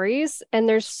good stories, and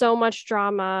there's so much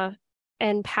drama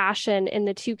and passion in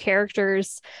the two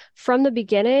characters from the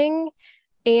beginning.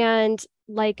 And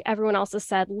like everyone else has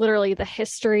said, literally the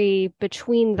history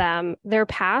between them, their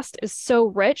past is so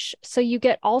rich. So you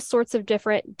get all sorts of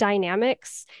different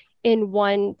dynamics in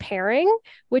one pairing,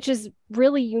 which is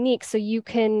really unique. So you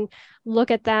can look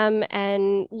at them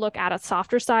and look at a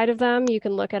softer side of them. You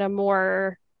can look at a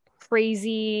more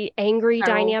crazy, angry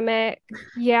dynamic.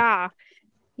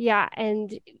 Yeah,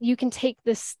 and you can take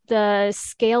the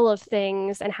scale of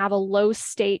things and have a low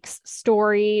stakes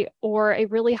story or a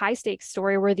really high stakes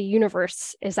story where the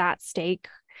universe is at stake.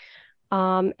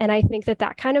 And I think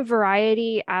that kind of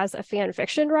variety as a fan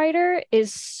fiction writer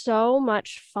is so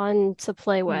much fun to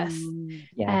play with.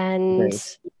 And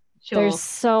there's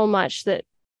so much that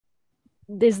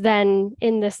is then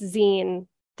in this zine.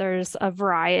 There's a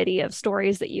variety of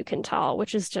stories that you can tell,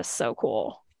 which is just so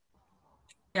cool.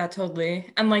 Yeah,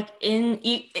 totally. And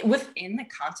within the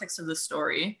context of the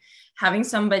story, having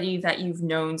somebody that you've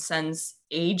known since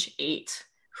age 8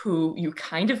 who you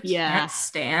kind of can't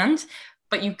stand,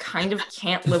 but you kind of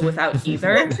can't live without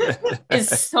either is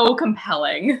so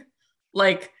compelling.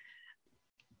 Like,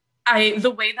 the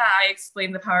way that I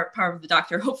explain the power of the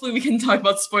Doctor, hopefully we can talk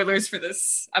about spoilers for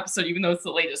this episode, even though it's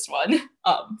the latest one.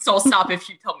 So I'll stop if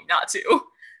you tell me not to.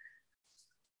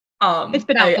 It's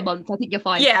been out for months. I think you're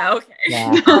fine. Yeah, okay.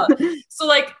 Yeah. So,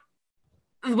 like,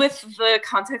 with the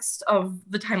context of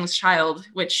The Timeless Child,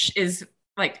 which is,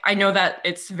 like, I know that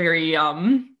it's very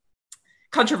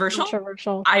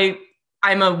controversial.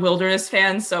 I'm a Wilderness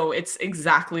fan, so it's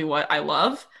exactly what I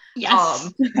love.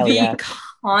 Yes. The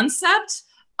concept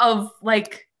of,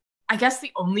 like, I guess the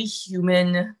only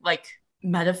human, like,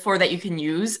 metaphor that you can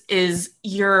use is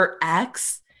your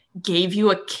ex gave you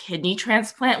a kidney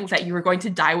transplant that you were going to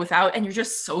die without, and you're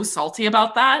just so salty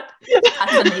about that.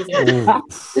 That's amazing.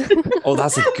 Oh,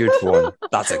 that's a good one.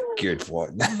 That's a good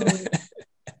one.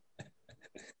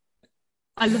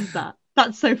 I love that.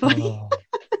 That's so funny.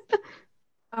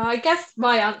 I guess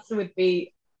my answer would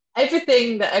be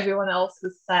everything that everyone else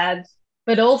has said,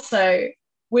 but also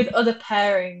with other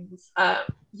pairings,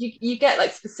 you get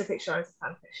like specific genres of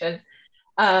fan fiction.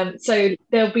 So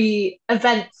there'll be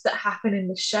events that happen in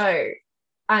the show,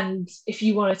 and if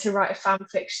you wanted to write a fan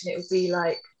fiction, it would be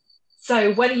like,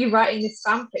 so when are you writing this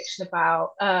fan fiction about?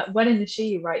 When in the show are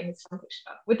you writing this fan fiction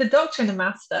about? With the Doctor and the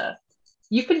Master,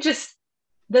 you can just,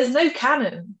 there's no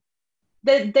canon.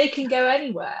 They can go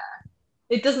anywhere.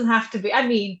 It doesn't have to be, I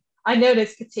mean, I know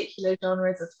there's particular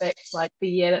genres of fic, like The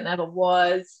Year That Never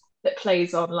Was, that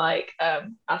plays on like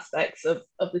aspects of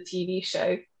the TV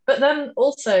show. But then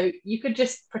also you could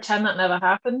just pretend that never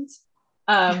happened.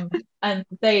 And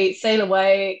they sail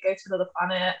away, go to another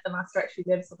planet, the Master actually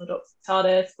lives on the Doctor's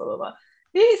TARDIS, blah, blah, blah.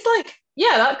 It's like,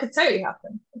 yeah, that could totally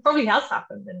happen. It probably has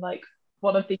happened in like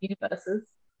one of the universes.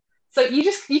 So you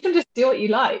can just do what you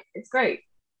like. It's great.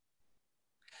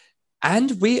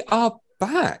 And we are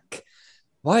back.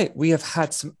 Right, we have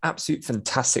had some absolute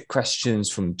fantastic questions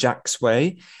from Jack's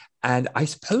way. And I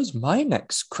suppose my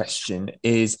next question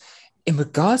is in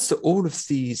regards to all of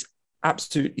these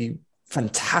absolutely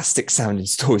fantastic sounding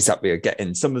stories that we are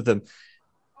getting. Some of them,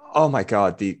 oh my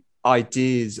God, the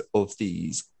ideas of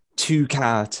these two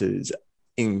characters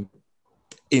in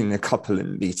a couple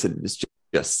and meeting is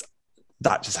just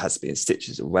that just has to be in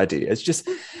stitches already. It's just,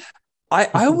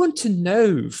 I want to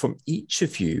know from each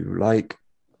of you, like,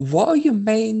 what are your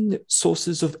main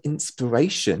sources of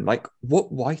inspiration? Like, what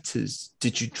writers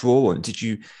did you draw on? Did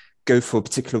you go for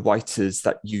particular writers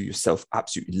that you yourself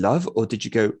absolutely love? Or did you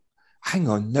go, hang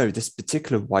on, no, this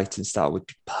particular writing style would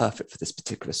be perfect for this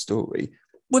particular story,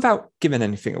 without giving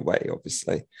anything away,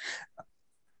 obviously?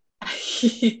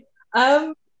 I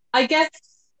guess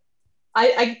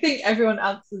I think everyone's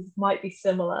answers might be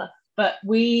similar, but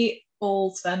we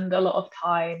all spend a lot of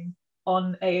time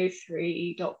on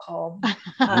AO3.com.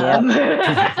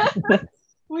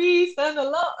 We spend a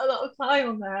lot of time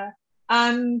on there,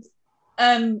 and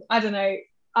I don't know,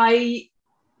 I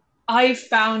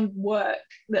found work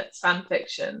that's fan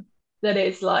fiction that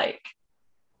is like,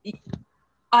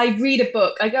 I read a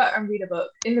book, I go out and read a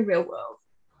book in the real world,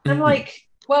 and I'm like,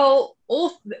 well,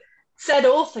 said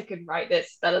author could write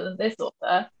this better than this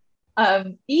author.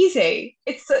 Easy.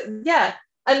 It's yeah.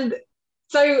 And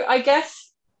so I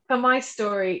guess for my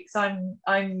story, because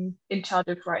I'm in charge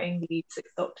of writing the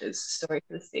Six Doctors story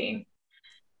for the scene,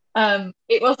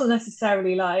 it wasn't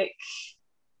necessarily like,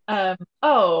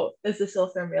 oh, there's this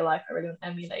author in real life I really want to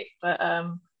emulate, but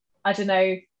I don't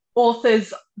know,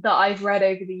 authors that I've read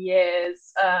over the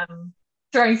years,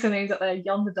 throwing some names out there,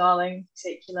 Yonder Darling in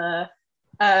particular.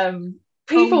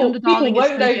 People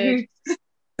won't know who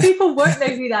people won't know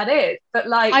who that is, but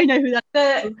like, I know who that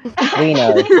is. We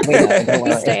know.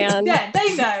 Yeah,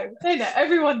 they know.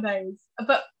 Everyone knows.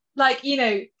 But like, you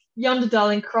know, Yonder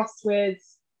Darling crossed with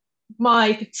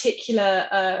my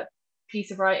particular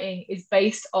piece of writing is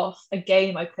based off a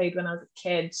game I played when I was a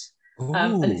kid. Ooh,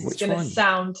 and this is going to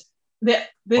sound this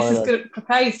Spoiler. is going to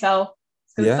prepare yourself.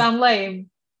 It's going to sound lame.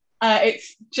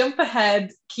 It's Jump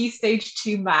Ahead Key Stage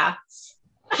 2 Maths.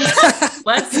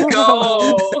 Let's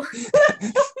go.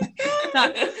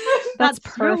 That's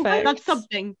perfect. That's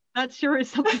something. That sure is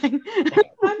something. You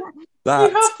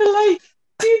have to like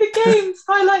do the games.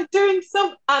 I like doing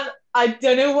some, and I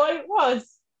don't know what it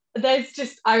was. There's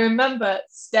just, I remember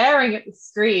staring at the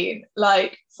screen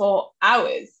like for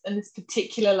hours in this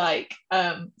particular like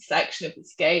section of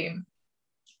this game,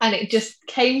 and it just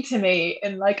came to me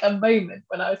in like a moment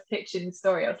when I was pitching the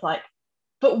story. I was like,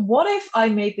 but what if I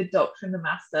made the Doctor and the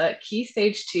Master Key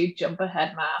Stage 2 Jump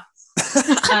Ahead Maths?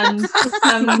 And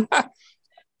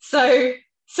so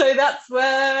that's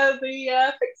where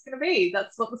the fic's going to be.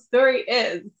 That's what the story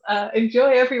is.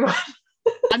 Enjoy, everyone.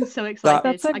 I'm so excited.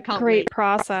 That's a I can't great wait.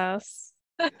 process.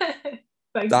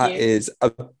 Thank you. is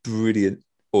a brilliant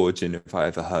origin if I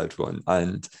ever heard one.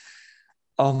 And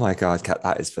oh my God, Kat,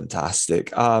 that is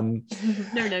fantastic. No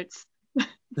notes.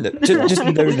 No, just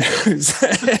no notes.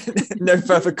 No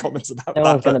further comments about No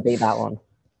that. one's going to beat that one.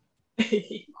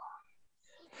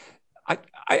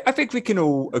 I think we can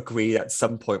all agree at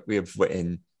some point we have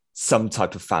written some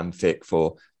type of fanfic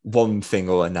for one thing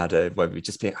or another, where we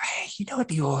just be like, hey, you know, it'd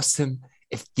be awesome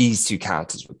if these two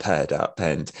characters were paired up.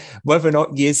 And whether or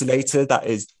not years later that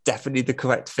is definitely the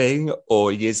correct thing,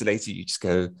 or years later you just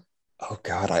go, oh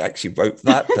God, I actually wrote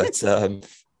that. But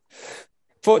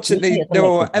fortunately, no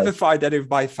one will ever find any of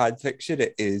my fan fiction.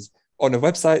 It is on a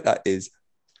website that is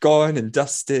gone and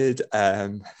dusted.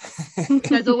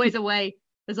 There's always a way.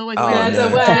 There's always a Oh, way. There's no. a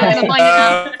way.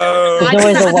 There's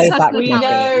always a way back. We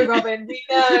know, Robin. We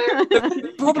know.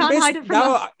 The problem can't is hide it from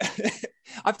now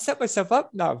I've set myself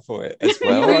up now for it as You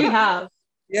well. really have.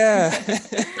 Yeah.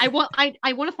 I want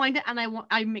to find it, and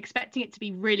I'm expecting it to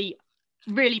be really,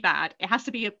 really bad. It has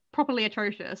to be properly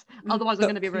atrocious. Otherwise, I'm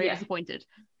going to be very disappointed.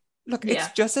 Look,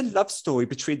 it's just a love story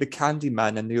between the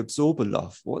Candyman and the Absorber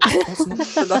love. What's not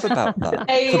to love about that?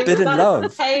 Forbidden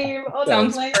love.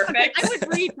 Sounds perfect. I would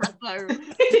read that though.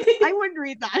 I would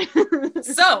read that.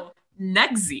 So,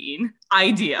 next zine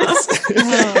ideas.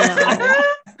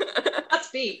 That's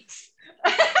beats.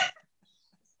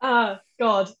 Oh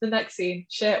God, the next scene.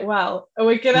 Shit. Well, are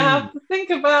we gonna have to think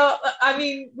about? I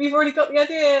mean, we've already got the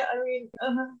idea. I mean,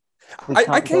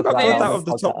 I came up with that off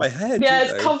the top of my head. yeah,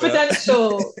 it's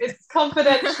confidential. It's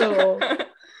confidential.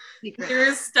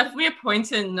 There's definitely a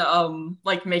point in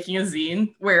like making a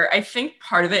zine where I think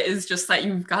part of it is just that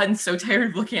you've gotten so tired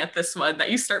of looking at this one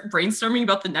that you start brainstorming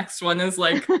about the next one as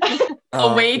like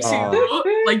a way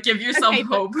to like give yourself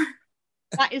hope.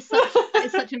 That is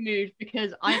such a mood,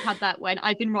 because I've had that when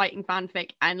I've been writing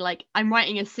fanfic and like I'm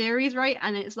writing a series, right?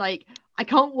 And it's like I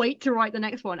can't wait to write the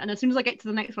next one. And as soon as I get to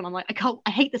the next one, I'm like, I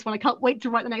hate this one. I can't wait to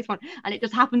write the next one. And it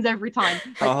just happens every time.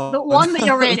 Like the one that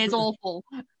you're in is awful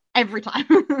every time.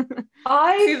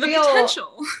 I see the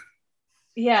potential.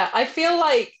 Yeah, I feel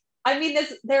like, I mean,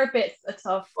 there are bits that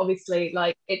are tough, obviously.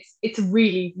 Like it's a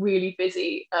really, really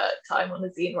busy time on the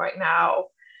zine right now.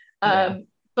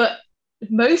 But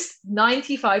most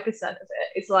 95% of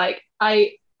it is like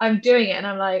I'm doing it and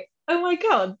I'm like, oh my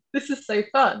God, this is so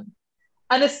fun.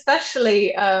 And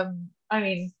especially I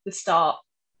mean the start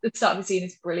of the zine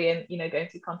is brilliant, you know, going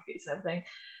through countries and everything.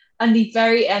 And the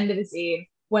very end of the zine,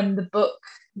 when the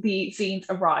zines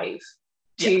arrive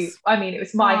to I mean, it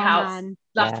was my house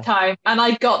last time, and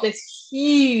I got this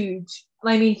huge,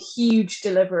 and I mean huge,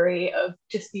 delivery of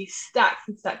just these stacks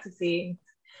and stacks of zines.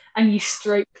 And you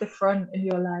stroke the front and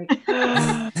you're like,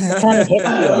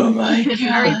 oh my God.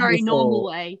 Very, very normal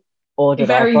way.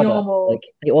 Very normal. Like,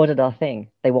 they ordered our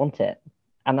thing. They want it.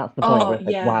 And that's the point where it's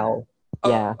like, wow.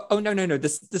 Oh, no.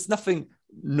 There's nothing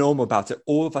normal about it.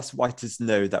 All of us writers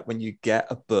know that when you get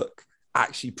a book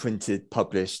actually printed,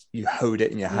 published, you hold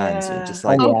it in your hands and you're just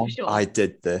like, I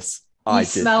did this. I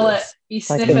did smell this. it. You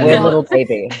sniff like it. a weird little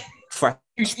baby. Fresh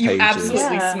You absolutely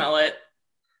Yeah. smell it.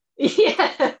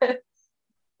 Yeah.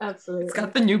 Absolutely. It's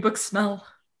got the new book smell.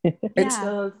 It's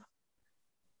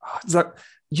like,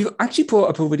 you actually brought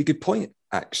up a really good point,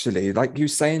 actually. Like you were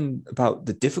saying about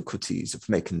the difficulties of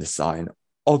making the sign.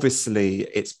 Obviously,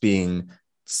 it's been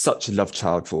such a love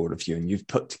child for all of you, and you've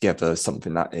put together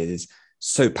something that is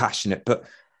so passionate. But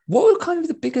what were kind of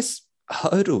the biggest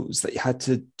hurdles that you had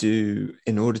to do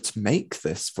in order to make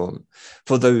this for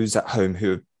those at home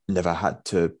who have never had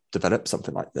to develop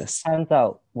something like this? Turns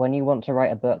out when you want to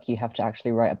write a book, you have to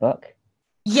actually write a book.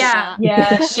 Yeah.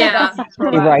 That's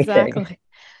Right. Exactly.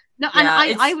 No, and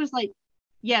I was like,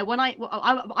 when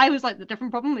I was like, the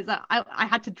different problem is that I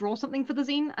had to draw something for the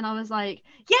zine, and I was like,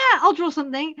 yeah, I'll draw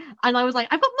something, and I was like,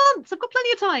 I've got months, I've got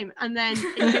plenty of time, and then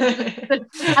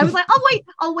I was like,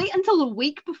 I'll wait until the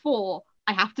week before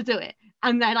I have to do it.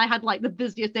 And then I had like the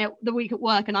busiest day of the week at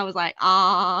work, and I was like, no.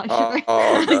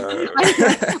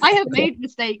 I have made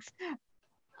mistakes,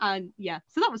 and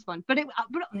so that was fun. But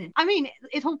I mean,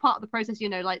 it's all part of the process, you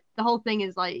know. Like the whole thing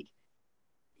is like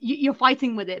you're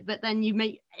fighting with it, but then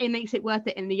it makes it worth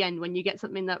it in the end when you get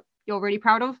something that you're really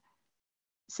proud of.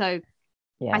 So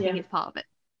I think it's part of it.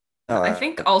 I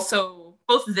think also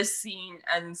both this zine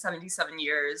and 77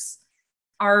 years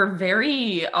are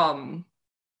very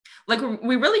like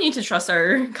we really need to trust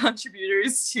our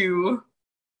contributors to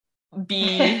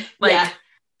be like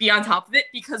be on top of it,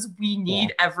 because we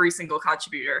need every single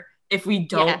contributor. if we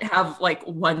don't have like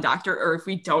one doctor, or if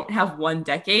we don't have one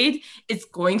decade, it's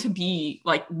going to be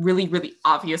like really, really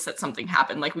obvious that something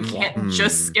happened. Like we can't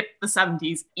just skip the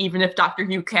 70s, even if Dr.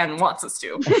 Yukan wants us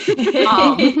to.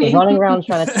 Running around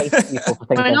trying to chase people for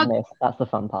things they've missed. That's the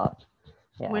fun part.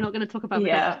 Yeah. We're not going to talk about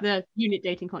the unit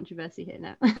dating controversy here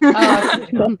now.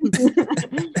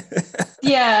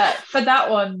 Yeah, for that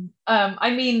one,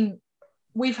 I mean,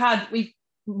 we've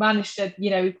managed to,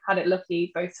 we've had it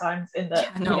lucky both times in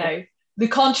that, the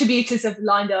contributors have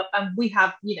lined up, and we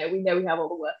have, we know we have all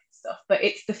the work and stuff, but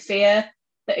it's the fear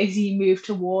that as you move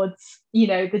towards,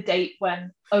 the date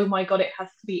when, oh my God, it has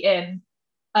to be in,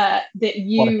 that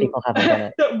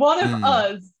one of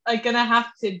us are going to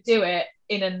have to do it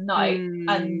in a night,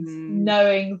 and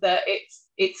knowing that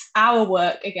it's our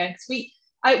work again, because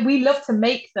we love to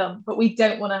make them, but we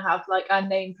don't want to have like our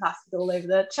name plastered all over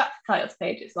the chapter titles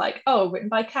pages, like, oh, written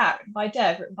by Kat, written by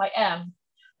Dev, written by M.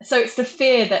 So it's the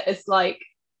fear that is like,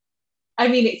 I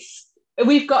mean,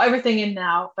 we've got everything in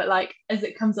now, but like as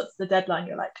it comes up to the deadline,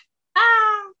 you're like,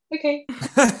 okay.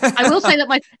 I will say that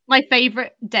my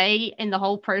favorite day in the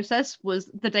whole process was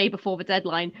the day before the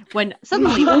deadline, when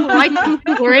suddenly all the writers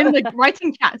were in the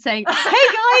writing chat saying, hey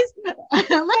guys,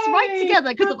 let's write together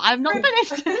because I'm not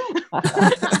finished.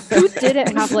 Who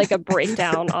didn't have like a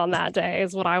breakdown on that day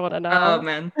is what I want to know. Oh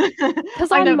man.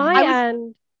 Because on my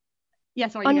end,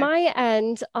 on my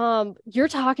end, you're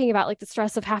talking about like the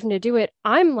stress of having to do it.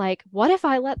 I'm like, what if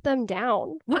I let them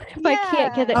down? What if I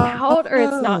can't get it out, or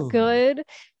it's not good?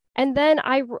 And then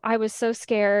I was so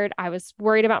scared. I was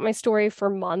worried about my story for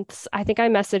months. I think I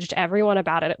messaged everyone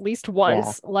about it at least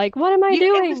once. Like, what am I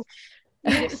doing?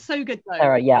 It was so good though.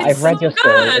 Sarah, I've read your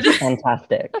story. It's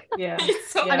fantastic.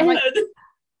 It's so good.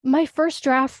 My first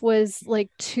draft was like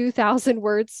 2,000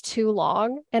 words too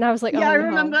long. And I was like, I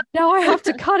remember. Now I have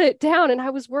to cut it down. And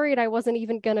I was worried I wasn't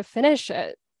even going to finish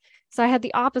it. So I had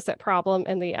the opposite problem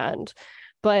in the end.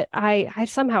 But I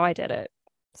somehow I did it.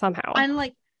 Somehow. And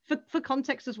like, for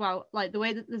context as well, like the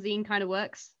way that the zine kind of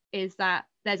works is that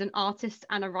there's an artist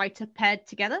and a writer paired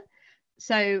together.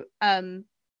 So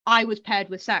I was paired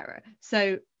with Sarah.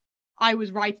 So I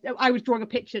was drawing a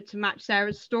picture to match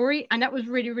Sarah's story, and that was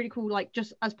really, really cool, like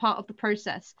just as part of the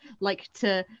process, like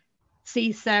to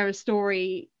see Sarah's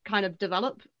story kind of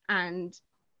develop and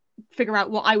figure out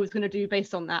what I was going to do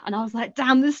based on that. And I was like,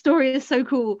 damn, this story is so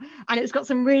cool, and it's got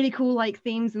some really cool like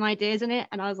themes and ideas in it,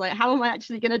 and I was like, how am I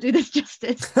actually going to do this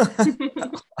justice?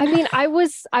 I mean, I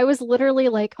was literally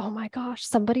like, oh my gosh,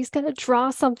 somebody's going to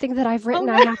draw something that I've written.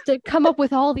 I have to come up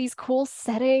with all these cool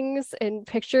settings and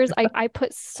pictures. I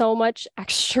put so much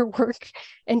extra work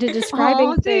into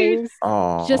describing things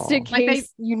just in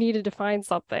case you needed to find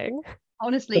something.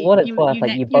 Honestly, for what it's worth,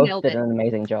 you both did an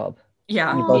amazing job.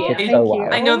 Yeah, you both did so well.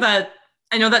 I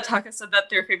know that Taka said that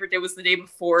their favorite day was the day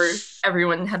before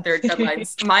everyone had their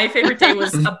deadlines. My favorite day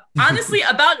was honestly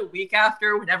about a week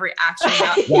after, when everyone actually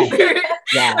got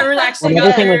everyone actually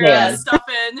got their stuff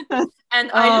in, and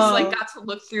I just like got to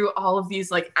look through all of these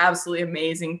like absolutely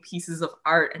amazing pieces of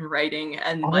art and writing,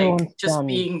 and like just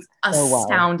being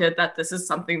astounded that this is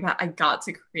something that I got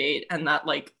to create, and that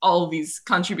like all of these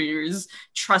contributors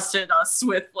trusted us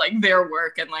with like their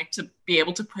work, and like to be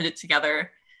able to put it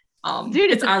together. Dude,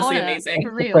 it's honestly amazing.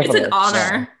 For real. It's an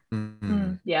honor.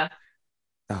 Yeah.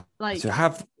 Like to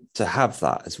have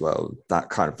that as well, that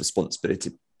kind of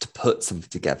responsibility to put something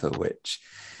together, which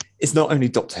is not only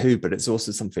Doctor Who, but it's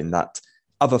also something that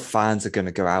other fans are going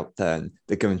to go out there and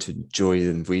they're going to enjoy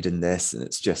and reading this, and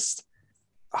it's just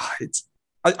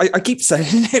I keep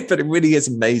saying it, but it really is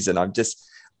amazing.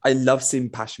 I love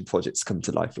seeing passion projects come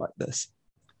to life like this.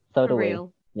 So do For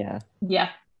real. we.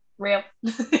 Real.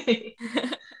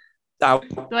 So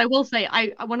I will say,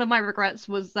 one of my regrets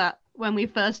was that when we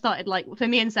first started, like, for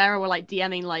me and Sarah were like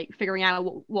DMing, like figuring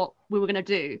out what we were gonna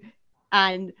do,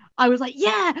 and I was like,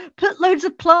 yeah, put loads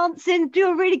of plants in, do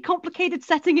a really complicated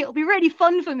setting, it'll be really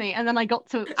fun for me. And then I got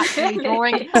to actually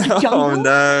drawing a jungle, oh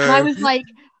no! And I was like,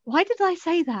 why did I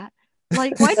say that?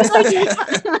 Like, why did I do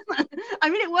that? I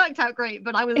mean, it worked out great,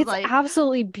 but I was it's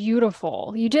absolutely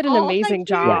beautiful. You did an amazing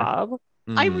job.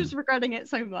 I was regretting it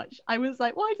so much. I was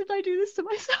like, why did I do this to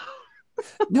myself?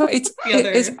 No, it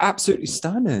is absolutely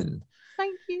stunning.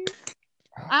 Thank you.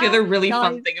 The other really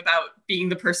fun thing about being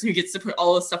the person who gets to put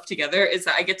all this stuff together is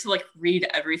that I get to like read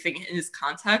everything in its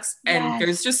context, and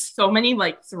there's just so many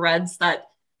like threads that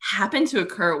happen to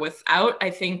occur without,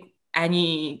 I think,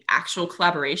 any actual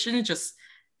collaboration. It just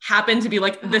happened to be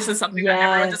like, this is something that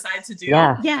everyone decided to do.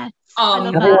 Yes.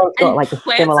 Everyone's got like a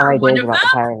similar ideas about the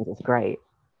pairings. It's great.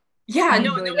 Yeah,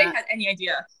 nobody had any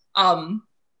idea.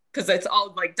 Because it's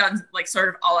all like done like sort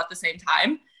of all at the same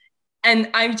time. And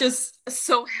I'm just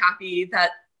so happy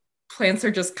that plants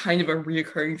are just kind of a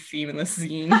reoccurring theme in this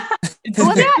zine. It's Oh,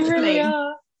 are they very- actually?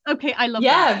 Yeah, Okay, I love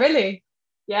yeah, that. really.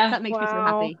 Yeah. That makes me so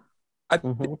Wow.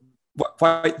 happy.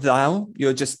 Right now,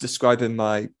 you're just describing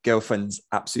my girlfriend's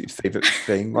absolute favorite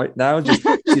thing right now. Just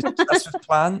she's obsessed with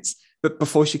plants. But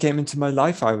before she came into my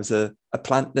life, I was a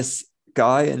plantless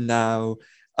guy, and now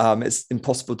it's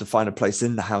impossible to find a place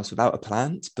in the house without a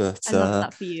plant. But I love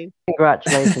that for you.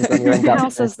 Congratulations on your My induction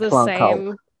house is into the plant cult.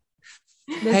 same.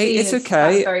 The hey, zine it's is,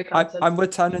 okay. very content. I'm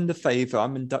returning the favor.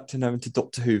 I'm inducting her into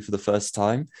Doctor Who for the first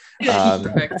time.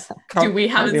 Perfect. Do we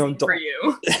have a currently on zine for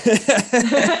you?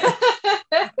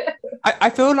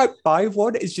 I feel like my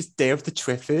one is just Day of the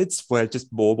Triffids, where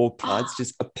just more plants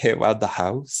just appear around the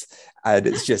house, and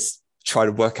it's just trying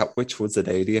to work out which one's an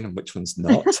alien and which one's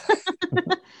not.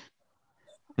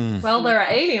 Well, there are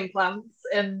alien plants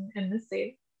in this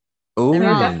scene. Oh, There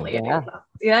are are. definitely alien plants.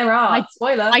 Yeah, there are.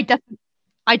 Spoiler.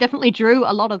 I definitely drew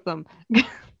a lot of them.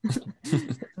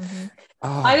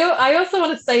 I also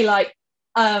want to say, like,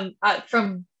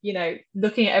 from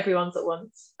looking at everyone's at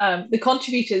once, the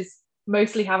contributors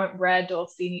mostly haven't read or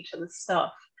seen each other's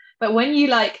stuff, but when you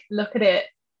like look at it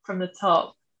from the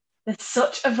top, there's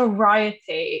such a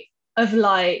variety of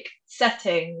like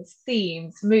settings,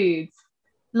 themes, moods,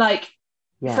 like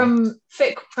from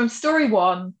story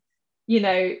 1,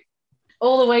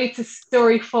 all the way to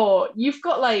story 4. You've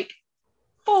got like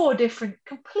 4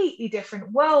 completely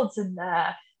different worlds in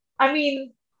there. I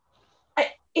mean,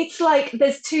 it's like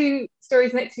there's 2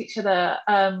 stories next to each other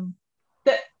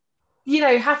that,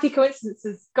 happy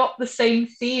coincidences got the same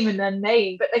theme in their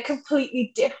name, but they're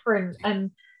completely different.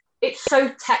 And it's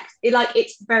so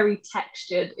it's very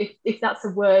textured. If that's a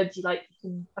word you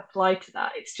can apply to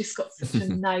that. It's just got such a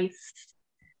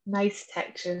nice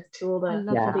texture to all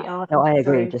the art. No, I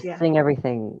agree. Stories, just seeing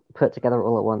everything put together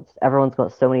all at once. Everyone's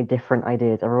got so many different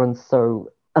ideas. Everyone's so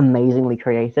amazingly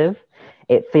creative.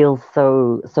 It feels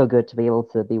so good to be able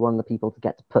to be one of the people to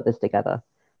get to put this together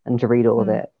and to read all of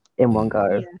it in one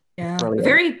go. Yeah. Brilliant.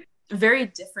 Very, very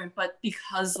different, but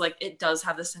because it does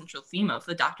have the central theme of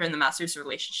the Doctor and the Master's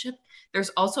relationship, there's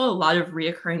also a lot of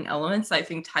reoccurring elements that I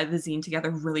think tie the zine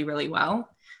together really, really well.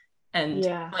 And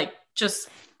just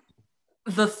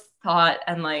the thought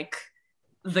and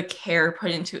the care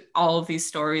put into all of these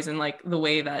stories, and the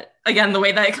way that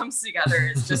it comes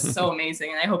together is just so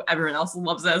amazing. And I hope everyone else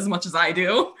loves it as much as I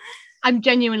do. I'm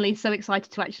genuinely so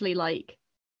excited to actually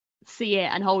see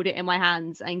it and hold it in my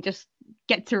hands and just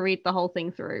get to read the whole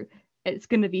thing through. It's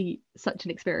going to be such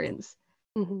an experience.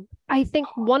 Mm-hmm. I think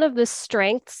one of the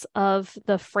strengths of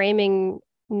the framing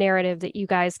narrative that you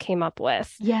guys came up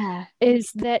with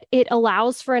is that it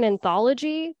allows for an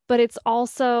anthology, but it's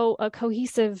also a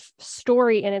cohesive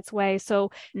story in its way.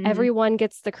 So everyone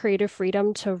gets the creative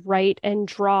freedom to write and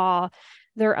draw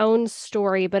their own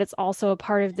story, but it's also a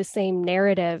part of the same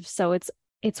narrative. So it's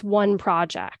one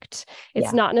project.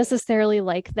 It's not necessarily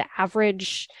like the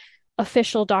average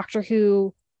official Doctor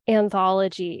Who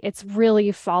anthology. It's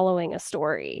really following a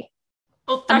story.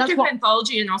 Well, Doctor Who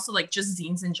anthology, and also just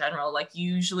zines in general,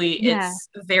 usually it's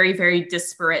very, very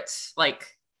disparate,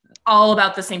 all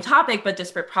about the same topic, but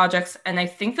disparate projects. And I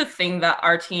think the thing that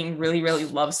our team really, really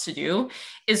loves to do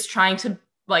is trying to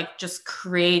just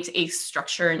create a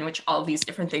structure in which all of these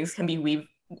different things can be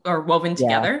woven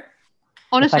together.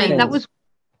 Honestly, that was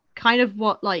kind of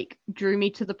what drew me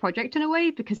to the project in a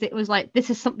way, because it was this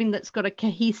is something that's got a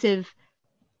cohesive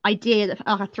idea, that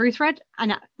a through thread, and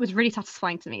that was really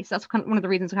satisfying to me. So that's kind of one of the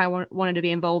reasons why I wanted to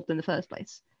be involved in the first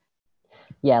place.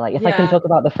 If I can talk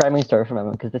about the framing story for a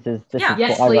moment, because this is what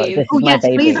I wrote. This is my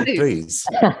baby. Please.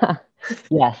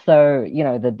 So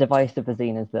the device of the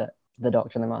zine is that the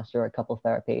Doctor and the Master are a couple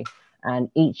therapy, and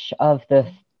each of the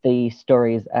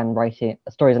stories and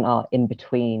art in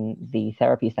between the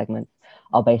therapy segments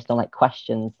are based on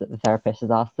questions that the therapist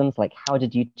has asked them. So how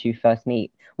did you two first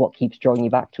meet? What keeps drawing you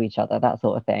back to each other? That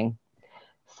sort of thing.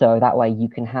 So that way you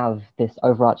can have this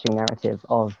overarching narrative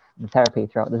of the therapy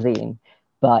throughout the zine,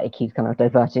 but it keeps kind of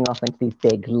diverting off into these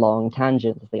big long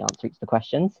tangents as they answer each of the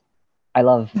questions. I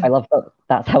love that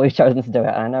that's how we've chosen to do it.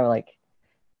 And I know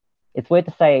it's weird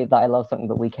to say that I love something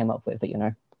that we came up with, but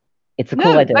it's a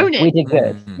cool idea. We did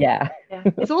good. Yeah.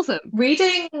 It's awesome.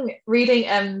 Reading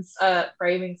M's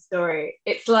framing story,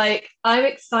 it's I'm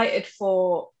excited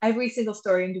for every single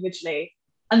story individually,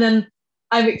 and then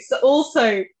I'm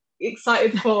also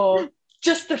excited for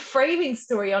just the framing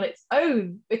story on its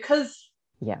own, because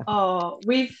we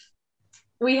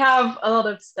have a lot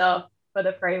of stuff for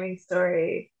the framing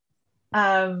story.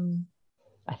 I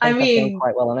mean,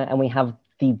 quite well on it, and we have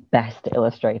the best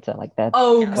illustrator. My god,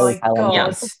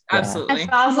 yes, absolutely.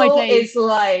 Basil is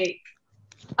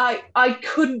I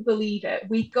couldn't believe it.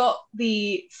 We got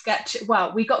the sketch.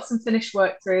 Well, we got some finished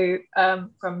work through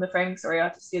from the framing story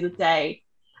artist the other day,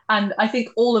 and I think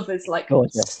all of us like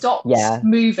stopped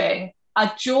moving.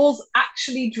 Our jaws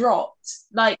actually dropped,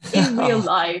 like in real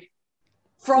life,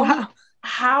 from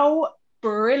how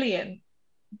brilliant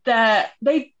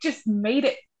they just made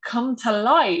it come to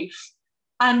life.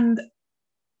 And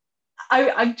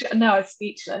I no, I'm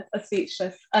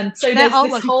speechless. And so there's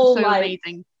this whole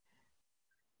amazing.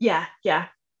 Yeah.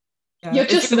 You're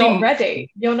just not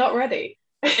ready. You're not ready.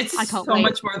 It's I can't so wait.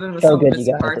 much more than the So good, sum you of its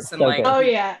guys. parts. It's And so like, good. Oh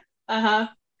yeah.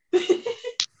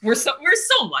 we're so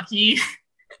lucky.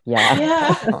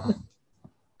 Yeah.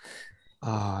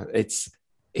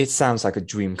 It sounds like a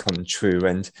dream come true.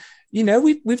 And you know,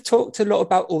 we've talked a lot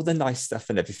about all the nice stuff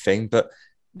and everything, but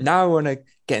now I want to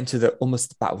get into the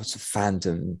almost battles of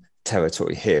fandom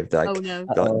territory here. Like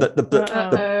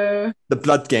the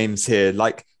blood games here.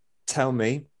 Like, tell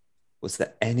me, was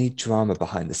there any drama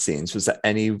behind the scenes? Was there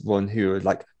anyone who were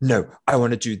like, no, I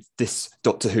want to do this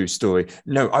Doctor Who story.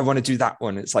 No, I want to do that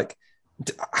one. It's like,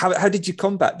 how did you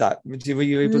combat that? Were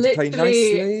you able to play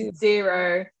nicely?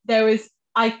 Zero.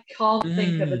 I can't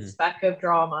think of a speck of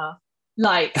drama.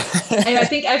 Like, and I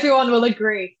think everyone will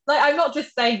agree. Like, I'm not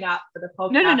just saying that for the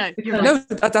podcast. No.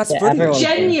 That's brilliant.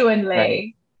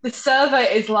 Genuinely, the server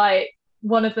is like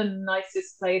one of the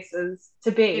nicest places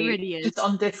to be. It really is. Just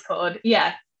on Discord.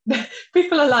 Yeah.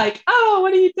 People are like, oh,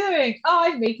 what are you doing? Oh,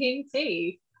 I'm making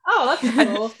tea. Oh, that's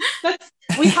cool.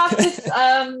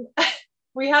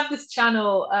 We have this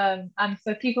channel, and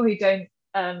for people who don't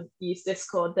use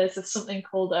Discord, there's something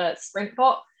called a Sprint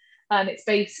bot, and it's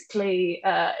basically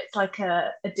it's like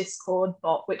a Discord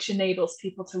bot which enables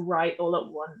people to write all at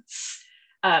once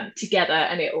together,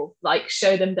 and it will like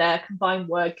show them their combined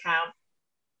word count.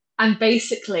 And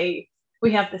basically,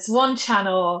 we have this one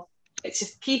channel. It's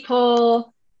just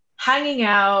people hanging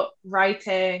out,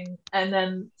 writing, and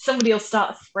then somebody will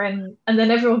start a sprint, and then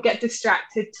everyone will get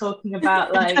distracted talking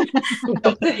about like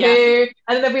Doctor Who, and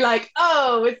then they'll be like,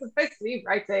 "Oh, it's supposed to be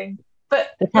writing."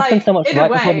 But this happened so much in right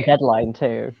a way, before the deadline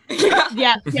too.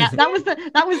 Yeah. That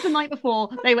was the night before.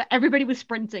 Everybody was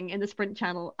sprinting in the sprint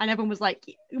channel, and everyone was like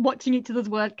watching each other's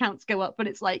word counts go up. But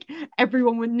it's like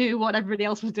everyone knew what everybody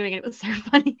else was doing, and it was so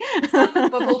funny. the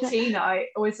bubble tea night,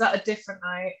 or is that a different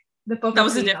night? That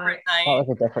was a different night. That was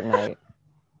a different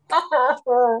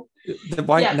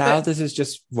night. This is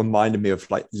just reminding me of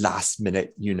like last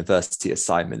minute university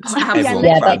assignments.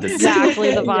 That's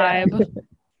exactly the vibe.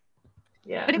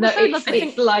 Yeah, but it was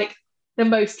it's like the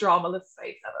most dramaless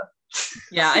space ever.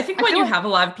 Yeah, I think when you have a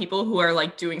lot of people who are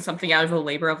like doing something out of a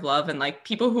labor of love, and like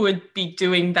people who would be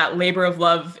doing that labor of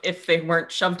love if they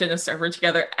weren't shoved in a server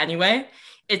together anyway,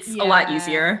 it's a lot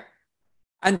easier.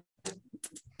 And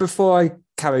before I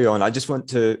carry on, I just want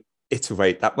to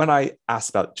iterate that when I asked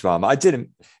about drama, I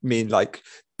didn't mean like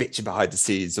bitching behind the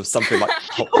scenes or something like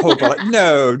horrible. Like,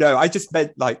 no, I just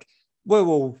meant like we're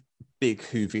all big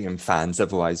Whovian fans,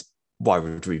 otherwise why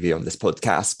would we be on this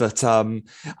podcast? But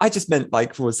I just meant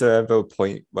like, was there ever a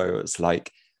point where it was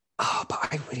like, but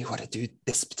I really want to do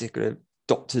this particular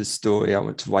doctor's story. I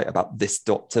want to write about this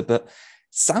doctor, but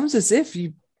sounds as if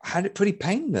you had it pretty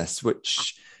painless,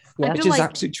 which is like,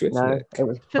 absolutely true. No, it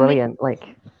was brilliant. Like,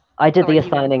 I did the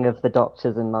assigning of the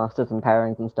doctors and masters and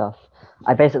pairings and stuff.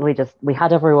 I basically we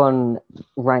had everyone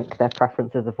rank their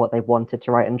preferences of what they wanted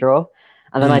to write and draw.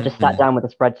 And then I just sat down with a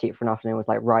spreadsheet for an afternoon and was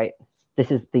like, right, this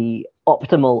is the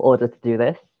optimal order to do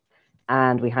this.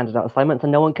 And we handed out assignments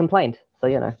and no one complained. So,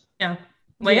 you know. Yeah.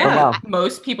 Well,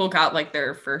 most people got like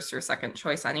their first or second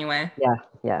choice anyway.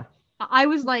 Yeah. I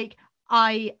was like,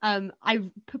 I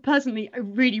personally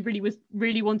really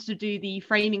wanted to do the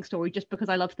framing story just because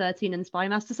I love 13 and Spy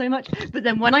Master so much. But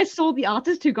then when I saw the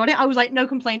artist who got it, I was like, no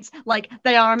complaints. Like,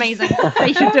 they are amazing.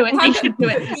 They should do it.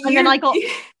 And then I got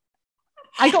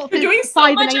doing so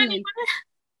 5 much and Amy.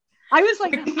 I was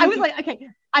like, okay. I was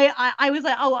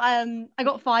like, I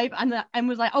got 5, and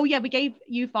was like, oh yeah, we gave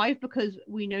you 5 because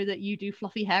we know that you do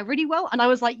fluffy hair really well. And I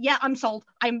was like, yeah, I'm sold.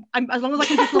 I'm as long as I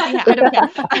can do fluffy hair, I don't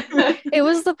care. It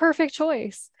was the perfect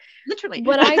choice. Literally.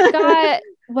 When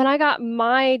I got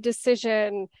my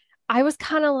decision, I was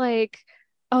kind of like,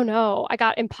 oh no, I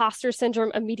got imposter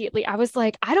syndrome immediately. I was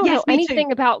like, I don't know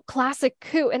anything about classic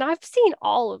Who, and I've seen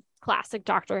all of classic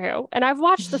Doctor Who, and I've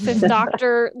watched the 5th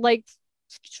Doctor like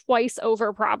twice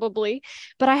over probably,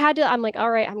 but I'm like, all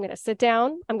right, I'm gonna sit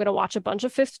down, I'm gonna watch a bunch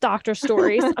of 5th Doctor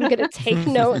stories, I'm gonna take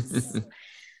notes.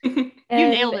 You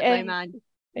nailed it, my man.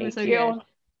 It was so good.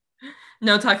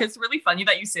 No, Tuck, it's really funny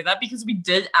that you say that because we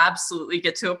did absolutely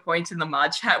get to a point in the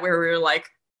mod chat where we were like,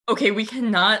 okay, we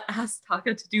cannot ask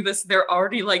Taka to do this. They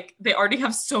already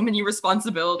have so many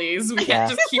responsibilities. We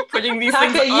can't just keep putting these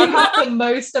Taka, things you on have them. the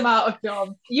most amount of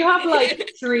jobs. You have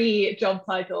like 3 job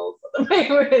titles at the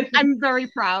moment. I'm very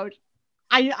proud.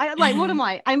 I like, what am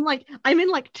I? I'm in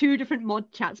like 2 different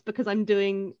mod chats because I'm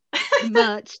doing the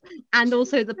merch and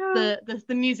also the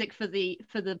music for the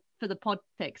pod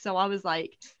pick. So I was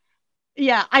like,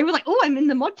 yeah, I was like, oh, I'm in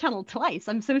the mod channel twice.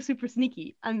 I'm so super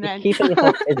sneaky. And then Keeping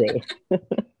yourself busy.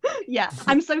 yeah,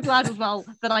 I'm so glad as well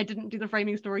that I didn't do the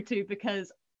framing story too,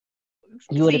 because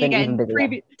You would have been even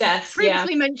busier.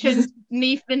 Previously mentioned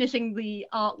me finishing the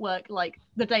artwork like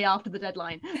the day after the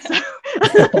deadline. So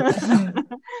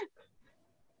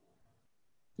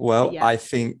Well, yeah. I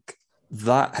think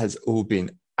that has all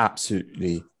been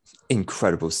absolutely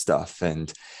incredible stuff.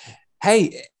 And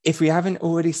hey, if we haven't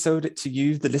already sold it to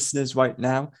you, the listeners right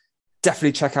now,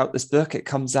 definitely check out this book. It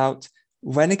comes out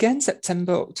when again?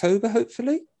 September, October,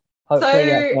 hopefully? Hopefully,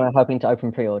 yes, we're hoping to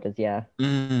open pre-orders, yeah.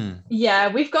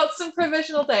 Yeah, we've got some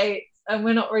provisional dates and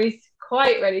we're not really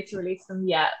quite ready to release them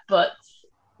yet, but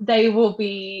they will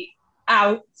be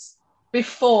out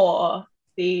before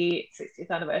the 60th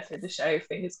anniversary of the show,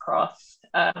 fingers crossed.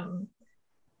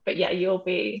 But yeah, you'll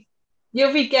be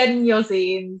getting your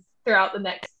zines throughout the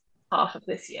next half of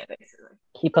this year, basically.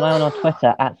 Keep an eye on our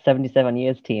Twitter at 77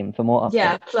 Years Team for more updates.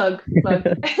 Yeah, plug.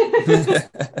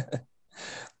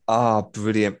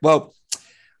 Brilliant. Well,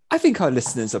 I think our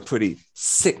listeners are pretty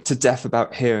sick to death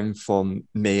about hearing from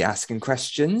me asking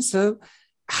questions. So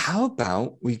how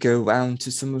about we go around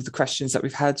to some of the questions that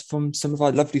we've had from some of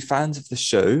our lovely fans of the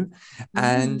show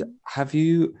and have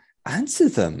you answer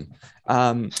them?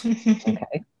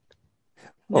 Okay.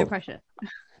 No pressure.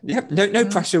 Yep, no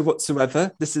pressure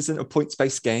whatsoever. This isn't a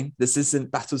points-based game. This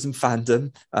isn't Battles in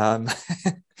Fandom.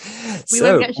 We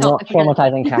won't get shot. Not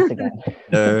traumatizing Cat again.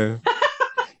 No.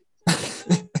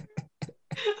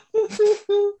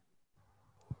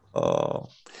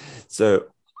 So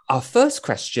our first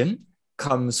question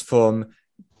comes from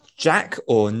Jack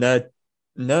or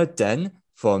Nerdden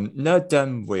from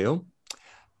Nerdden Wheel.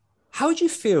 How would you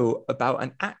feel about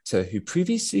an actor who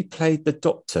previously played the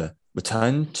Doctor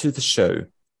return to the show,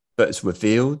 but is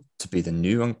revealed to be the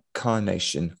new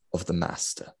incarnation of the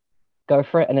Master? Go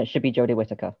for it, and it should be Jodie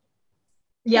Whittaker.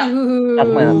 Yeah. That's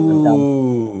my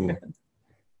answer.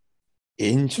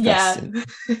 Interesting.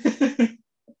 Yeah.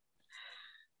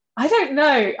 I don't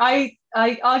know.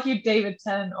 I argued David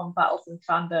Tennant on Battles in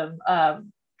Fandom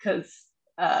because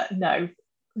no,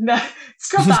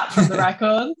 scrub that from the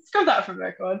record.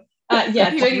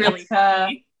 Yeah, Jodie Whittaker.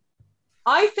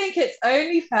 I think it's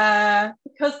only fair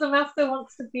because the Master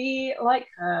wants to be like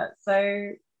her.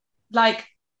 So, like,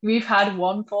 we've had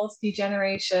one false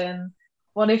degeneration.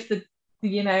 What if the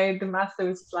Master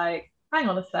was like, hang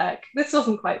on a sec, this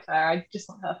wasn't quite fair. I just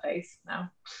want her face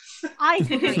now. I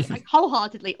agree, like,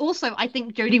 wholeheartedly. Also, I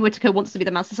think Jodie Whittaker wants to be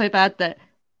the Master so bad that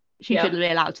she should be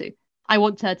allowed to. I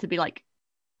want her to be like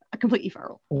a completely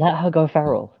feral. Let her go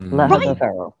feral. Let her go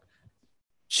feral.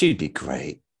 She'd be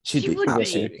great. She'd be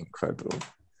absolutely incredible.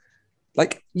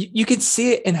 Like you could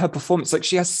see it in her performance. Like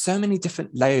she has so many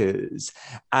different layers,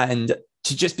 and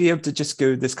to just be able to just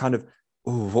go this kind of,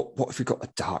 what if we got a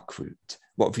dark route?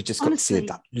 What if we just got to see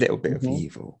that little bit of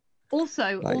evil?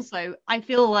 Also, I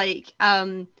feel like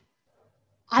when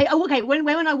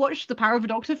I watched The Power of a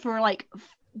Doctor for like,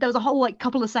 there was a whole like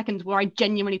couple of seconds where I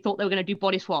genuinely thought they were going to do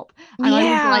body swap, and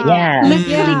I was like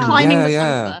literally climbing the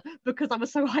sofa because I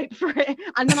was so hyped for it.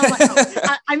 And then I was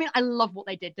like, I mean, I love what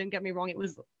they did. Don't get me wrong, it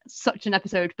was such an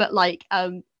episode, but like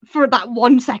for that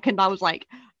 1 second, I was like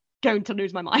going to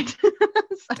lose my mind. Oh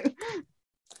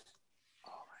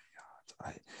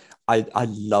my god, I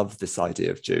love this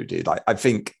idea of Jodie. Like I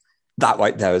think that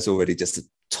right there is already just a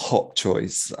top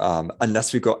choice.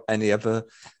 Unless we've got any other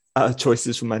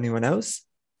choices from anyone else.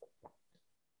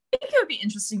 I think it would be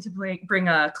interesting to bring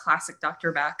a classic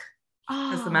Doctor back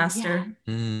as the Master.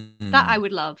 Yeah. That I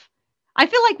would love. I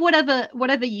feel like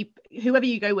whoever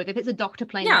you go with, if it's a Doctor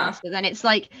playing the Master, then it's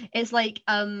like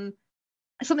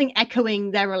something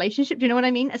echoing their relationship. Do you know what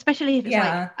I mean? Especially if it's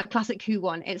like a classic Who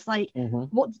one. It's like,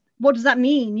 what does that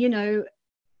mean? You know?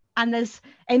 And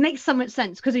it makes so much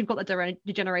sense because you've got the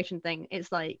degeneration thing.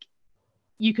 It's like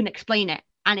you can explain it,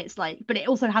 and it's like, but it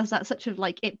also has that such of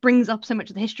like, it brings up so much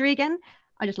of the history again.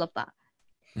 I just love that.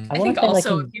 I think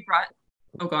also if you brought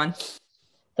go on.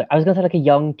 So I was gonna say like a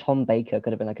young Tom Baker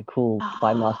could have been like a cool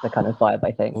Spy Master kind of vibe,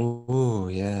 I think. Oh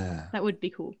yeah. That would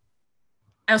be cool.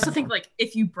 I also think like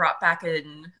if you brought back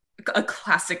a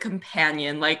classic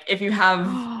companion, like if you have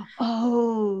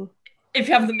if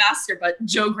you have the Master but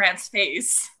Joe Grant's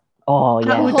face. Oh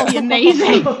That yeah. would be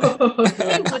amazing.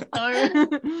 It would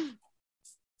though.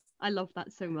 I love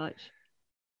that so much.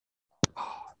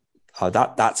 Oh,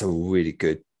 that's a really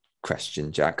good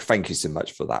question, Jack. Thank you so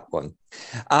much for that one.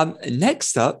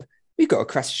 Next up, we got a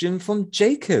question from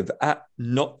Jacob at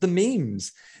Not the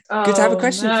Memes. Good to have a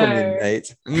question from you,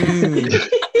 mate.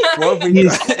 What have we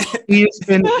got? He has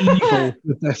been evil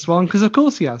with this one, because of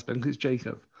course he has been, because it's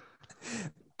Jacob.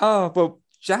 Oh, well,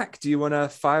 Jack, do you want to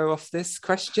fire off this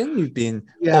question? You've been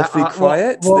awfully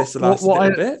quiet this last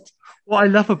little bit. What I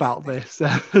love about this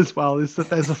as well is that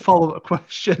there's a follow-up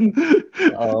question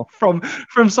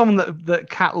from someone that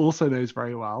Kat also knows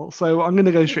very well. So I'm going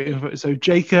to go straight into it. So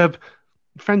Jacob,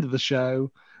 friend of the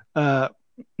show,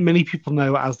 many people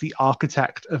know as the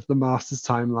architect of the Masters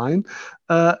timeline.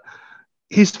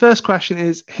 His first question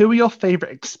is, who are your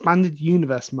favorite expanded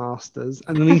universe Masters?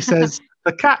 And then he says,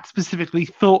 the Cat specifically,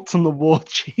 thoughts on the War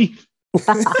Chief.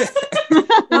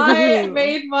 I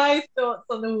made my thoughts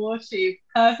on the War Chief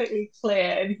perfectly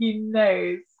clear, and he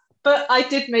knows. But I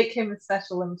did make him a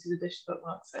special limited edition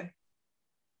bookmark, so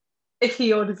if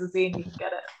he orders a zine, he can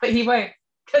get it. But he won't,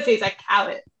 because he's a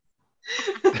coward.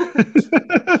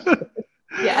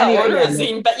 Anyway, order a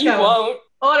zine, bet you won't.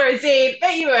 Order a zine,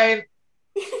 bet you won't.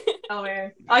 Oh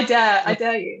man, I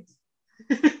dare you.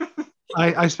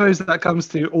 I suppose that comes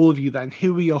to all of you then.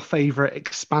 Who are your favorite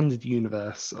expanded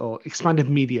universe or expanded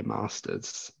media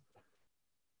masters?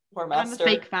 I'm a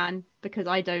fake fan because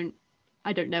I don't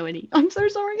know any. I'm so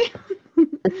sorry.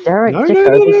 Derek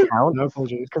Jacobi counts? No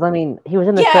apologies. Because I mean, he was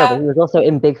in the show, but he was also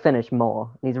in Big Finish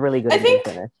more. He's really good in Big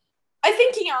Finish. I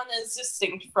think Kiana is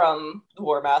distinct from the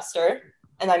War Master,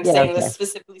 and I'm saying this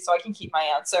specifically so I can keep my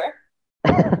answer.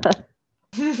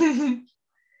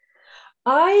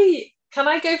 Can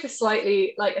I go for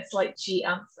slightly like a slight cheat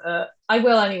answer? I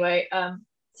will anyway.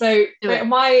 So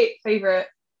my favorite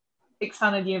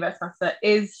expanded universe master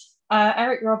is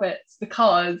Eric Roberts,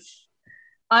 because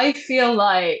I feel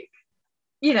like,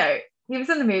 you know, he was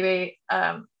in the movie.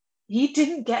 He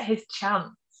didn't get his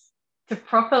chance to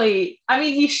properly. I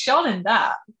mean, he shone in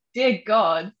that, dear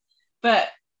God. But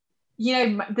you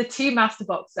know, the 2 master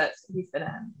box sets he's been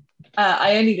in.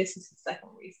 I only listened to the second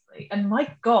one recently, and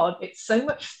my God, it's so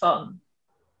much fun.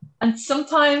 And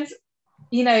sometimes,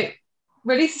 you know,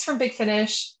 releases from Big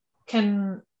Finish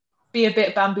can be a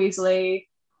bit bamboozly,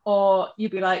 or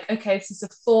you'd be like, okay, this is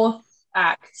the 4th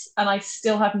act, and I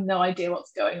still have no idea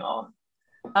what's going on.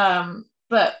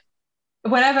 But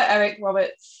whenever Eric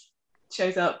Roberts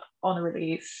shows up on a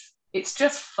release, it's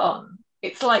just fun.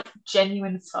 It's like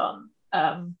genuine fun.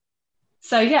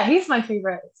 So yeah, he's my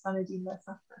favorite expanded universe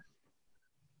master.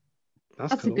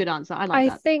 That's cool. A good answer. I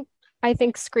like that. I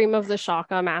think Scream of the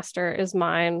Shaka Master is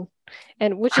mine,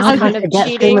 and which is kind of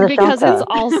cheating because it's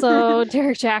also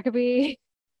Derek Jacobi.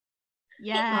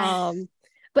 Yeah.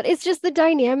 But it's just the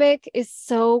dynamic is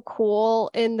so cool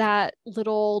in that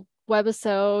little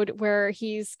webisode where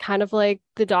he's kind of like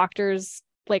the Doctor's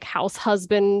like house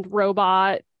husband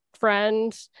robot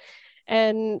friend.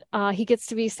 And he gets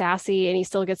to be sassy and he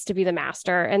still gets to be the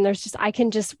master. And there's just, I can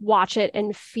just watch it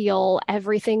and feel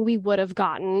everything we would have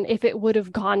gotten if it would have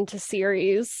gone to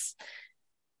series.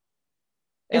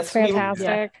 It's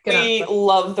fantastic. We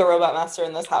love the Robot Master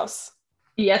in this house.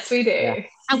 Yes, we do. Yeah.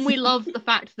 And we love the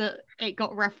fact that it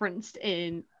got referenced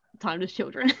in Timeless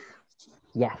Children.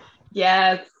 Yes.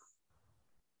 Yes.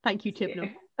 Thank you,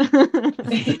 Tibnall.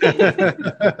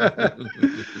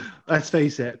 Let's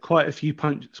face it, quite a few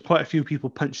people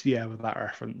punched the air with that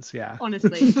reference. Yeah,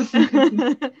 honestly.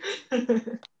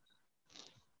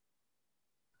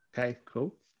 Okay,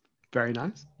 cool, very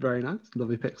nice,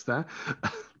 lovely picks there.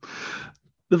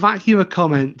 The Vacuumer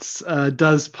comments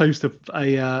does post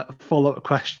a follow-up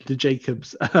question to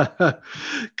Jacob's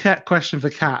question for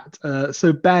Kat.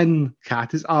 So Ben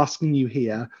Kat is asking you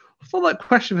here, follow-up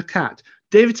question for Kat.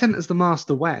 David Tennant as the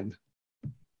Master when?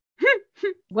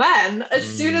 When? As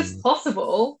soon as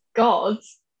possible. God.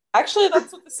 Actually,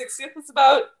 that's what the 60th is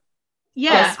about.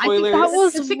 Yeah, I think that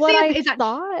was what I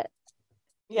thought.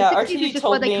 Yeah, RTD is just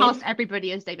where they me. cast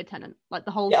everybody as David Tennant. Like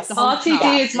the whole. Yes. The whole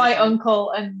RTD is my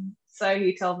uncle, and so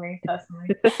he told me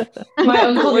personally. My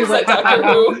uncle who works at Doctor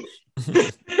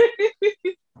Who.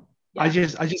 I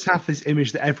just have this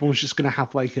image that everyone's just going to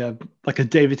have like a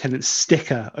David Tennant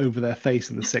sticker over their face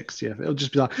in the 60th. It'll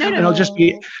just be like, it'll just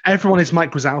be everyone is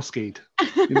Mike Wazowski'd.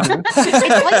 You know?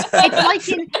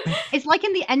 it's like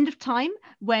in the End of Time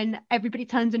when everybody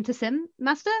turns into Sim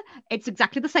Master. It's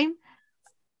exactly the same.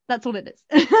 That's all it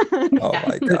is. Oh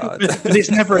my God! But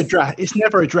it's never addressed. It's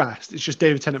never addressed. It's just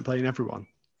David Tennant playing everyone.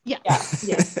 Yeah.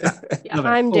 Yeah.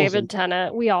 I'm David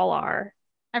Tennant. We all are.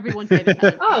 Everyone's David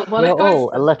Tennant. Oh, well, We're it goes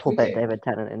all a little me bit too. David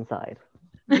Tennant inside.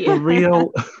 The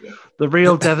real, the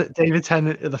real David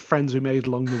Tennant are the friends we made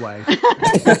along the way.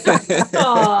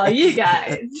 Oh, you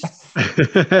guys.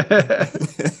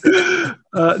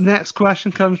 Next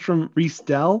question comes from Reese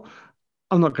Dell.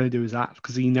 I'm not going to do his app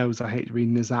because he knows I hate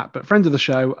reading his app, but friend of the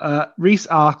show, Reese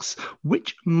asks,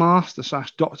 which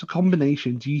Master/Doctor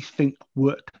combination do you think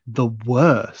worked the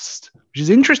worst? Which is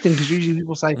interesting because usually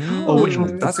people say, "Oh, which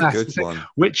one's the that's best?" a good one.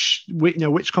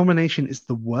 Which combination is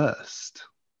the worst?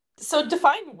 So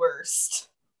define worst.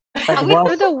 Like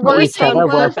We're the worst each other, on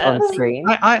worst on purpose. screen.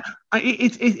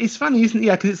 It's funny, isn't it?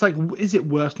 Yeah, because it's like, is it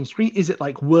worst on screen? Is it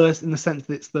like worst in the sense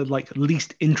that it's the like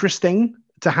least interesting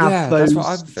to have those that's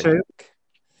what I'm two? thinking.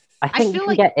 I think you feel can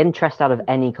like- get interest out of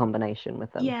any combination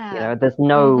with them. Yeah. You know, there's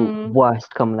no Mhm.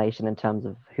 worst combination in terms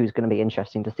of who's going to be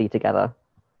interesting to see together.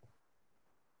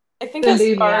 I think as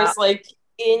Believe me, far yeah. as like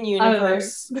in I don't know.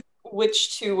 universe,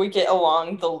 which two would get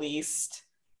along the least?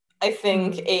 I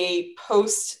think a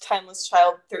post Timeless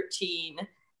Child 13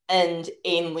 and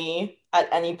Ainley at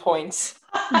any point.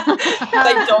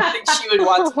 I don't think she would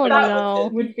want to Oh, put no.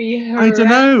 up with it. Would be I don't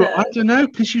horrendous. know,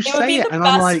 because you It would say be it, the and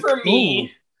I'm best like, for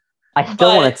me. I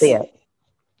still want But- to see it.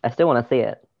 I still want to see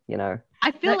it, you know.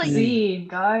 I feel Next like Zine,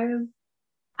 guys.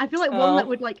 I feel like Oh. one that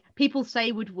would like people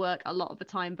say would work a lot of the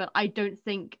time, but I don't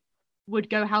think would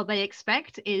go how they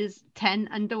expect is 10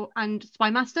 and Spy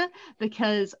Master,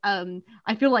 because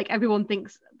I feel like everyone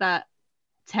thinks that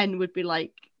 10 would be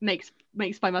like make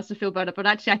Spy Master feel better, but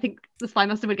actually I think the Spy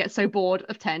Master would get so bored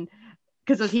of 10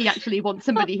 because he actually wants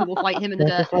somebody who will fight him in the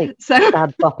They're dirt. just like So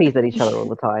sad puppies at each other all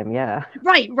the time. Yeah.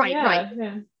 right.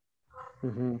 Yeah.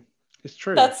 Mm-hmm. it's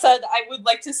true. That said, I would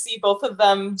like to see both of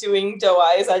them doing doe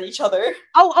eyes at each other.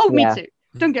 Oh, Yeah. me too.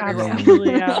 Don't get me wrong.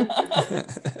 Absolutely, yeah.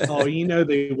 Oh, you know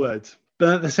they would.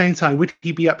 But at the same time, would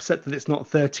he be upset that it's not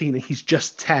 13 and he's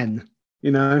just 10?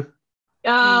 You know?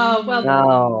 Oh,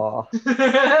 well.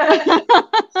 Oh.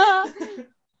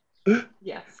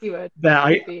 Yes, he would. There,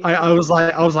 Maybe. I was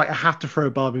like, I have to throw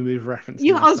a Barbie movie reference.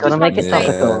 You, in I was there, just so- Gotta make about it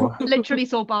to say, topical. literally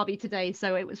saw Barbie today,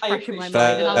 so it was I fresh in my appreciate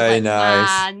mind, and I was Very like,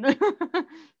 nice. man.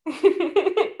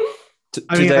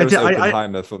 I mean, Today I was did- I-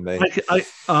 Oppenheimer for me.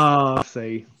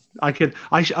 see,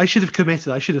 I should have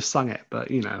committed. I should have sung it, but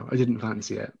you know, I didn't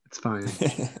fancy it. It's fine.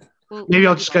 Well, Maybe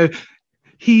I'll just go,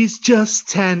 he's just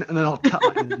 10, and then I'll cut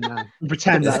that in there and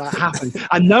pretend that happened.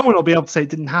 And no one will be able to say it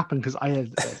didn't happen because I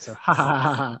edited it. So, ha ha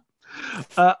ha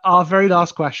ha. Our very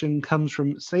last question comes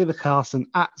from Say the Carson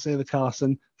at Say the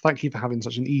Carson. Thank you for having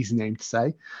such an easy name to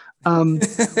say.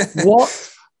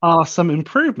 What are some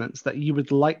improvements that you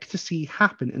would like to see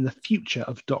happen in the future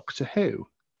of Doctor Who?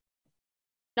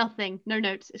 Nothing. No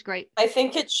notes. It's great. I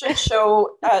think it should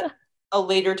show at a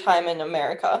later time in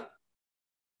America.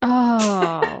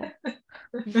 Oh.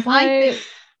 I think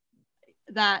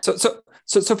that So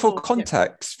for Oh, yeah.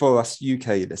 context for us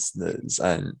UK listeners,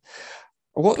 and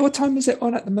what time is it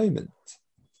on at the moment?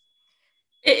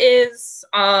 It is,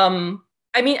 I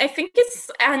mean, I think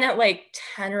it's on at like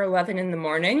 10 or 11 in the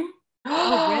morning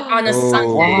on a Oh.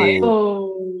 Sunday,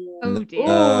 oh dear.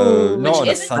 No, Ooh. not on a Which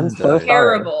is I'm so Sunday. sorry.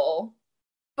 terrible,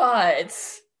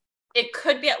 but it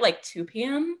could be at like 2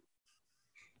 p.m.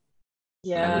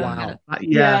 Yeah. Wow.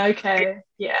 Yeah. Okay.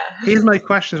 Yeah. Here's my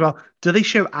question as well. Do they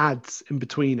show ads in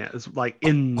between it as like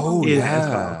in Oh it as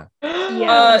well? yeah.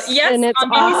 Yes, yes, and it's on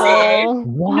BBC. awful.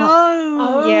 What? No.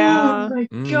 Oh Yeah. my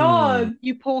Mm. god.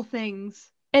 You poor things.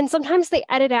 And sometimes they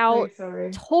edit So out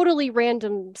sorry. totally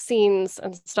random scenes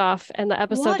and stuff, and the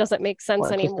episode What? doesn't make sense What,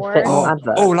 just to anymore. fit Oh,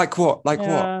 advert. like what? Like what?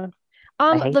 Yeah.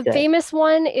 hate The it. famous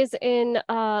one is in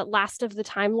Last of the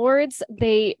Time Lords.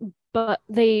 They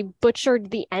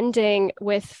butchered the ending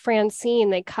with Francine.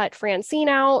 They cut Francine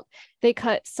out. They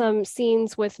cut some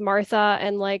scenes with Martha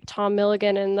and like Tom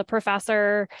Milligan and the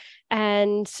professor,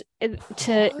 and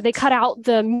they cut out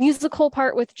the musical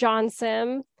part with John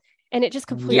Sim, and it just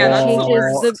completely Yeah, that's the changes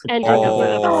worst. the ending of the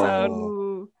Oh. episode.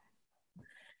 Ooh.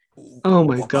 Oh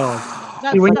my god.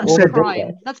 That's, when you that's said a that-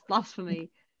 crime. That's blasphemy.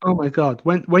 Oh my god.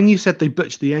 When you said they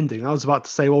butchered the ending, I was about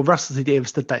to say, well, Russell T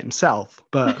Davies did that himself,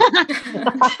 but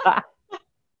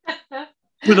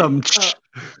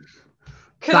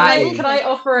Can That is- I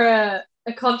offer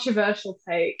a controversial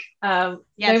take? Yes,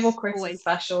 No more Christmas always.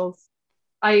 specials.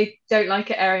 I don't like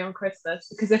it airing on Christmas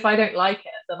because if I don't like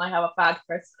it, then I have a bad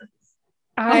Christmas.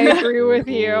 I agree with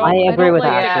you. I agree don't with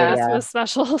like that, the actually, Christmas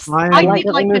specials. I like did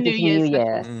that they like the moved New it to Year's New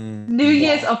Year. specials. New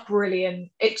Year's Yeah. are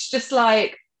brilliant. It's just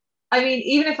like, I mean,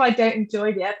 even if I don't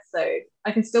enjoy the episode,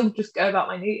 I can still just go about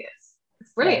my New Year's. It's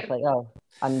Yeah, brilliant. it's like, oh,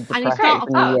 I'm you depressed. start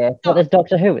It's off- a New Year. start- But there's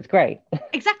Doctor Who. It's great.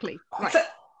 Exactly. Right. So,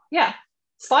 yeah,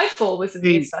 Spyfall was a New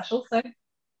Year's special, so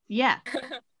Yeah.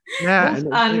 Yeah,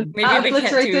 and Maybe they can't do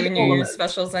obliterated all new of it.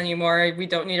 specials anymore. We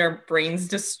don't need our brains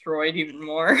destroyed even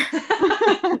more.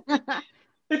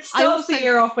 It starts the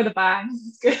year off with a bang.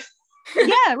 It's good.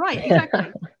 Yeah, right,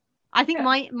 exactly. I think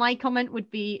my comment would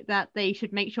be that they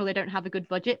should make sure they don't have a good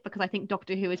budget, because I think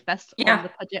Doctor Who is best on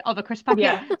the budget of a crisp packet.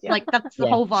 Yeah. Like that's the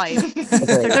whole vibe. Agreed. So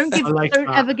don't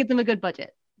that. ever give them a good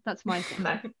budget. That's my thing.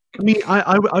 No. I mean,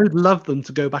 I would love them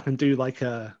to go back and do like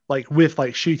with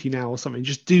like Shooty Now or something.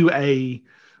 Just do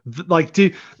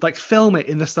film it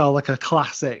in the style like a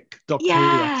classic Doctor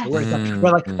Who episode,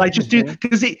 where it's like just do,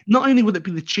 because it not only would it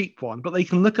be the cheap one, but they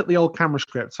can look at the old camera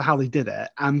scripts for how they did it,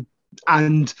 and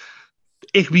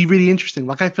it could be really interesting.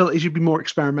 Like I feel it should be more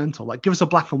experimental. Like give us a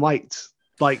black and white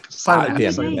silent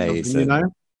episode, amazing.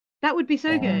 That would be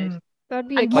so good. That'd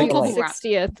be a And cute multiple wrap.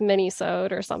 60th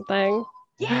mini-sode or something.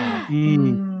 Yeah.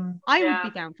 I would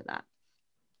be down for that.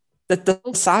 The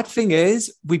sad thing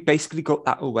is, we basically got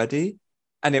that already.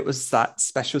 And it was that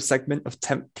special segment of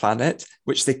 10th Planet,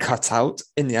 which they cut out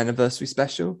in the anniversary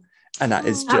special. And that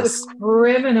is That was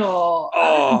criminal.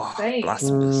 Insane.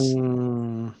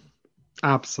 blasphemous.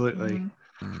 Absolutely.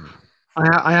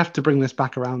 I have to bring this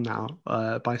back around now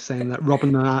by saying that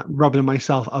Robin and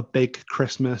myself are big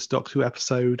Christmas Doctor Who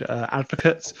episode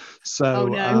advocates.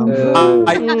 So silent.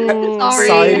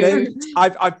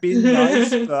 I've been nice,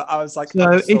 but I was like,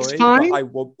 I'm sorry, it's fine. But I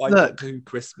want my Doctor Who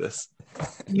Christmas.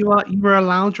 You are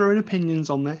allowed your own opinions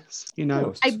on this. You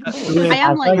know, I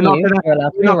am like, we're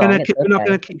not going to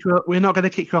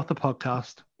kick you off the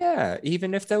podcast. Yeah,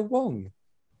 even if they're wrong.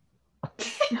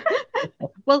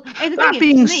 Well, that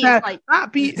being said,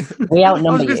 we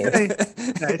outnumber you.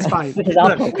 It's fine. This is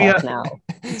our podcast now.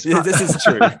 Yeah, this is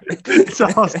true. It's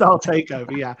a hostile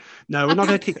takeover. Yeah, no, we're not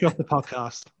going to kick you off the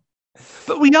podcast.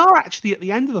 But we are actually at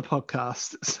the end of the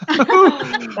podcast. So...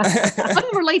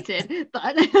 Unrelated,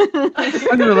 but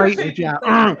unrelated.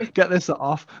 Yeah, get this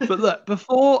off. But look,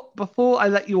 before I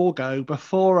let you all go,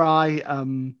 before I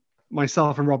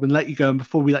myself and Robin let you go, and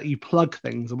before we let you plug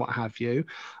things and what have you,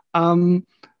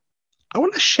 I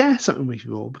want to share something with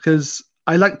you all, because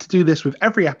I like to do this with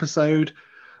every episode.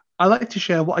 I like to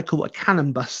share what I call a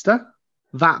canon buster,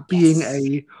 that being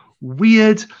a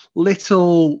weird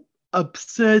little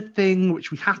absurd thing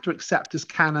which we have to accept as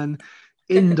canon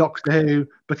in Doctor Who,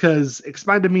 because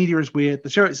expanded media is weird, the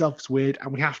show itself is weird,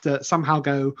 and we have to somehow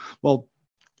go, well,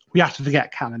 we have to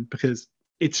forget canon, because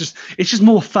it's just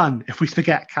more fun if we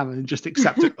forget canon and just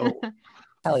accept it all.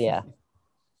 Hell yeah.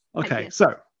 Okay,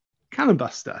 so canon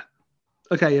buster.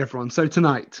 Okay, everyone. So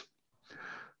tonight,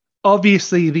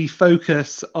 obviously, the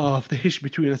focus of the history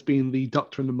between us being the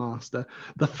Doctor and the Master,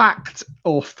 the facts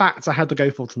I had to go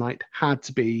for tonight had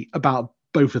to be about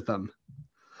both of them.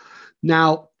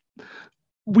 Now,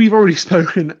 we've already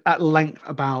spoken at length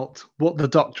about what the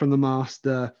Doctor and the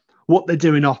Master, what they're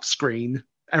doing off screen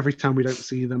every time we don't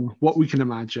see them, what we can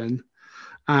imagine.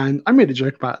 And I made a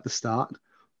joke about it at the start,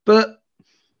 but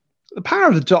the power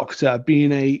of the Doctor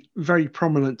being a very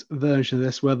prominent version of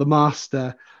this, where the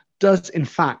Master does in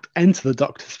fact enter the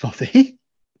Doctor's body.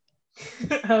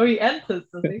 Oh, he enters,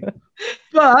 does he?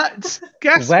 But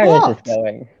guess Where what? is this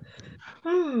going?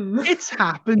 It's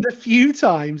happened a few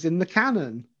times in the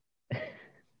canon.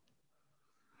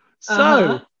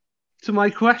 So, to my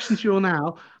question to you all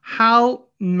now, how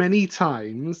many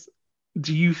times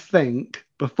do you think,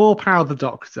 before Power of the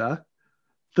Doctor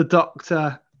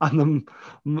and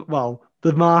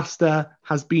the Master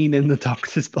has been in the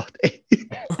Doctor's body?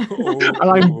 And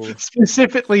I'm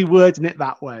specifically wording it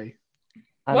that way.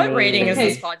 What rating is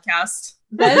this podcast?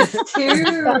 There's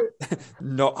two.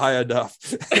 Not high enough.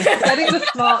 Getting the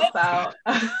smarts out.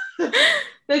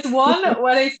 There's one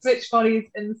where they switch bodies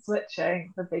in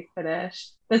Switching, the big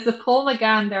finish. There's the Paul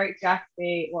McGann, Derek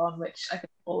Jackson one, which I think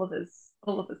all of us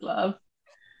love.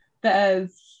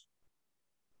 There's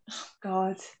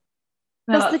God.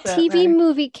 No, Does the TV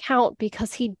movie count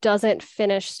because he doesn't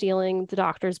finish stealing the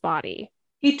Doctor's body?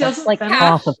 He doesn't like finish.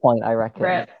 half a point, I reckon.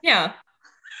 Right. Yeah.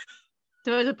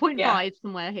 So there's a 0.5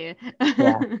 somewhere here.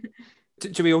 Yeah.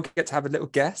 Do we all get to have a little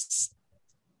guess?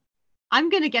 I'm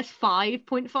going to guess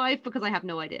 5.5 because I have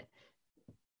no idea.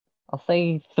 I'll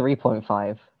say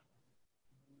 3.5.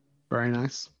 Very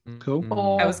nice. Cool.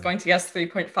 I was going to guess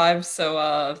 3.5,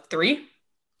 so 3.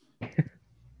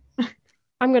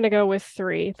 I'm going to go with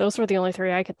 3. Those were the only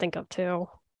 3 I could think of too.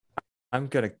 I'm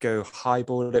going to go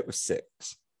highball it with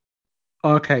 6.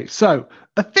 Okay, so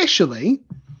officially,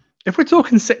 if we're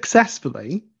talking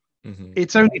successfully,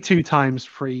 it's only 2 times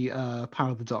free Power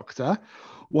of the Doctor,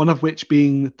 one of which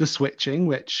being the Switching,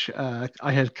 which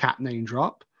I heard Cat name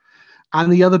drop,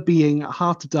 and the other being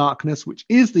Heart of Darkness, which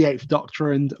is the 8th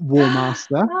Doctor and War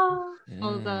Master.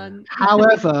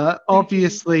 However,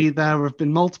 obviously there have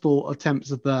been multiple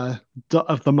attempts of the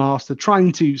Master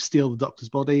trying to steal the Doctor's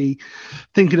body,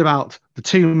 thinking about the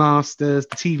two Masters,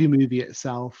 the TV movie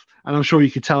itself, and I'm sure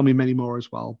you could tell me many more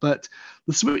as well. But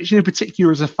the switch in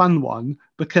particular is a fun one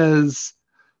because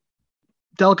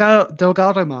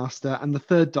Delgado Master and the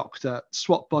Third Doctor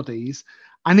swap bodies,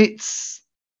 and it's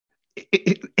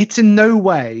in no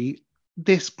way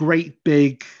this great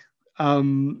big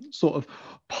sort of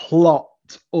plot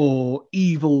or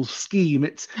evil scheme.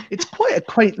 It's quite a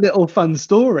quaint little fun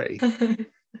story.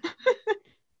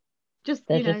 Just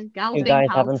gals being guys pals,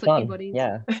 having fun. buddies.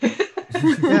 Yeah.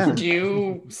 Yeah. Do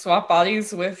you swap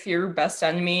bodies with your best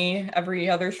enemy every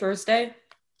other Thursday?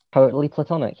 Totally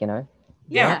platonic, you know.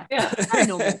 Yeah. Very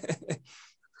normal.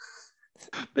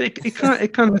 But it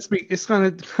kind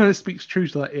of speaks true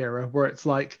to that era where it's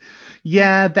like,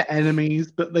 yeah, they're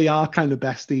enemies, but they are kind of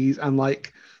besties, and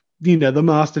like, the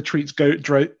Master treats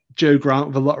Joe Grant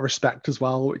with a lot of respect as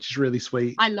well, which is really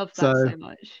sweet. I love that so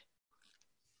much.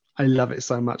 I love it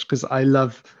so much because I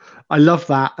love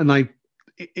that, and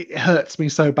it hurts me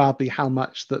so badly how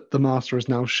much that the Master has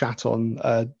now shat on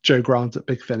Joe Grant at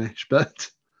Big Finish, but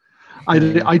I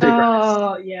digress.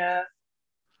 Oh yeah.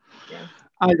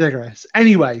 I digress.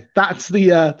 Anyway, that's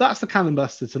the Cannon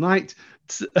Buster tonight.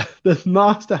 The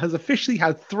Master has officially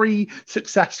had 3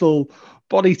 successful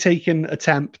body taking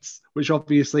attempts, which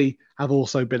obviously have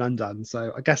also been undone.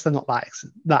 So I guess they're not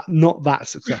that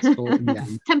successful in the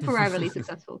end. Temporarily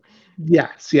successful.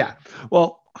 Yes, yeah.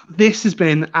 Well, this has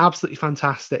been absolutely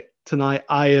fantastic tonight.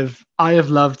 I have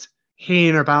loved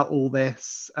hearing about all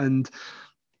this and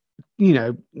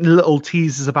little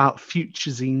teasers about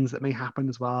future zines that may happen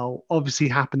as well. Obviously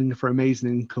happening for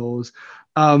Amazing Cause.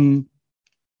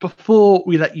 Before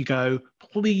we let you go,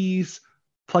 please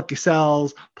plug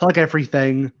yourselves, plug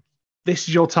everything. This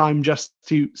is your time just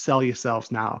to sell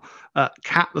yourselves now.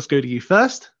 Kat, let's go to you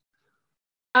first.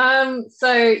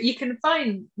 So you can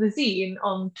find the zine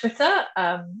on Twitter.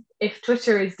 If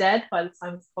Twitter is dead by the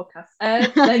time this podcast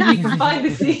airs, then you can find the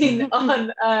zine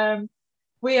on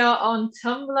we are on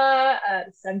Tumblr,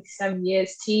 the 77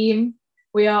 Years Team.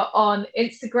 We are on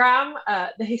Instagram,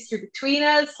 The History Between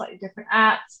Us, slightly different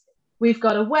 @. We've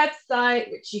got a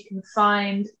website, which you can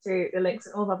find through the links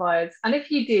in all our bios. And if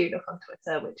you do look on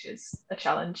Twitter, which is a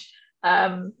challenge,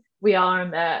 we are on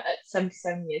there at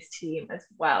 77 Years Team as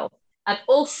well. And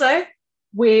also,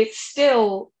 we're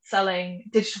still selling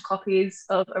digital copies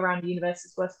of Around the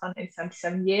Universe's Worst Fun in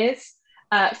 77 Years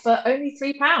for only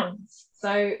 £3.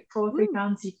 So for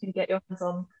 £3, you can get your hands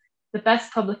on the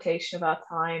best publication of our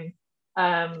time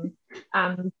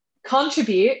and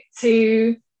contribute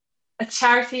to a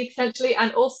charity potentially,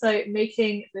 and also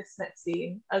making this next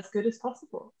zine as good as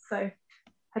possible. So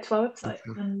head to our website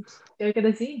and go get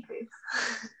a zine, please.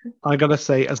 I gotta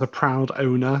say, as a proud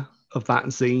owner of that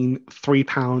zine,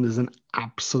 £3 is an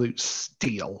absolute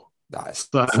steal. That's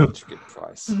such a good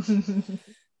price.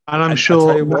 And I'm sure. I'll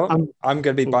tell you what, I'm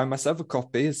going to be buying myself a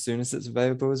copy as soon as it's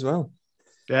available as well.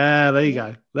 Yeah, there you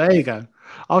go. There you go.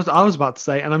 I was about to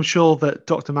say, and I'm sure that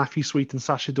Dr. Matthew Sweet and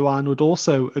Sacha Dewan would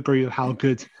also agree with how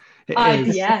good it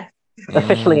is. Yeah.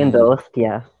 Officially endorsed,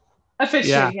 yeah.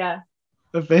 Officially, yeah.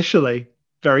 Officially.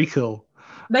 Very cool.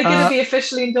 They're going to be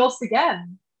officially endorsed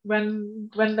again when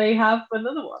they have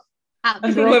another one. And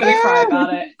Absolutely. we're all going to cry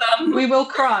about it. We will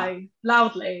cry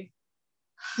loudly.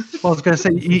 Well, I was going to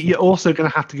say, you're also going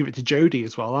to have to give it to Jodie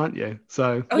as well, aren't you?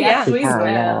 So. Oh, yes, we will.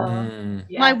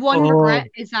 Yeah. My one regret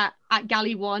is that at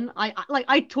Galley 1,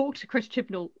 I talked to Chris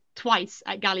Chibnall twice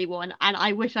at Galley 1, and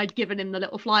I wish I'd given him the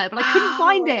little flyer, but I couldn't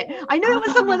find it. I knew it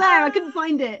was somewhere there. I couldn't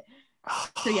find it.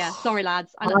 So yeah, sorry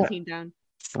lads, I let the team down.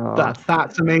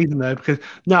 That's amazing though, because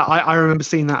I remember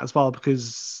seeing that as well,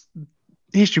 because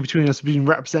History Between Us has been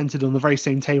represented on the very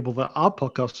same table that our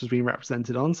podcast has been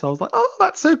represented on. So I was like, oh,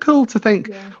 that's so cool to think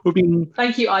we've been.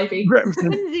 Thank you, Ivy.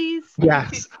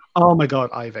 Yes. Oh my God,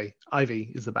 Ivy.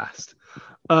 Ivy is the best.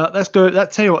 Let's go.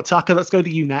 Let's tell you what, Taka. Let's go to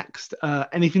you next.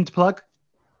 Anything to plug?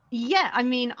 Yeah, I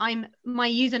mean, my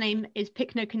username is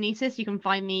Pycnokinesis. You can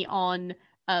find me on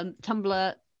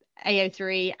Tumblr,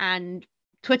 AO3, and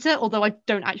Twitter. Although I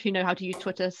don't actually know how to use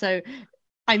Twitter, so.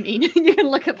 I mean, you can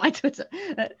look at my Twitter.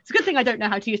 It's a good thing I don't know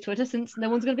how to use Twitter, since no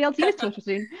one's going to be able to use Twitter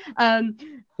soon. And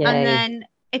then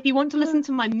if you want to listen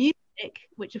to my music,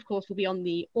 which of course will be on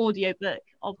the audiobook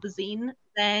of the zine,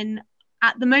 then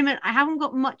at the moment I haven't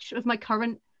got much of my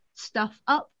current stuff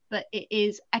up, but it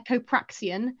is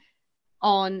Echopraxian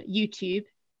on YouTube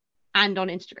and on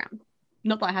Instagram.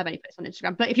 Not that I have any posts on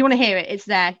Instagram, but if you want to hear it, it's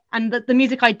there. And the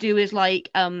music I do is like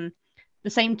the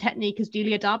same technique as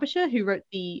Julia Derbyshire, who wrote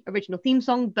the original theme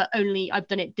song, but only I've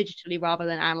done it digitally rather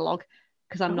than analog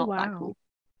because I'm not that cool.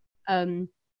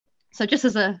 So just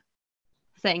as a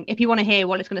thing, if you want to hear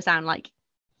what it's going to sound like,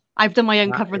 I've done my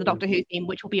own cover of the Doctor Who theme,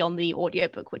 which will be on the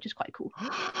audiobook, which is quite cool.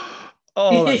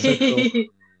 Oh, that's so cool.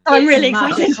 I'm really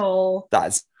excited.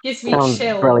 That gives me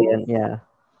chills. Brilliant, yeah.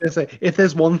 If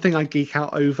there's one thing I geek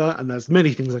out over, and there's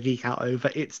many things I geek out over,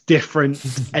 it's different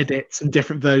edits and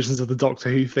different versions of the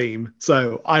Doctor Who theme.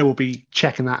 So I will be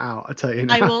checking that out. I tell you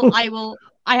now. I will.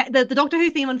 The Doctor Who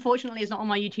theme, unfortunately, is not on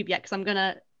my YouTube yet because I'm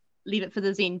gonna leave it for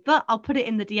the zine. But I'll put it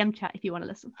in the DM chat if you want to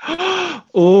listen.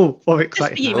 Oh, I'm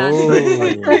excited! Just for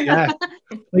you, man. Yeah,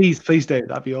 please do.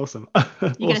 That'd be awesome.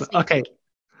 Awesome. Okay.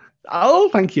 Oh,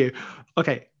 thank you.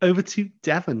 Okay, over to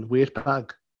Devon, Weird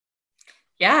Pug.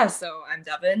 Yeah, so I'm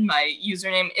Devon. My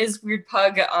username is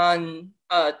WeirdPug on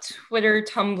Twitter,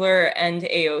 Tumblr, and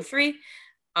AO3.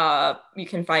 You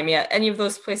can find me at any of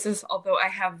those places, although I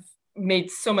have made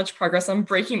so much progress on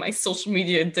breaking my social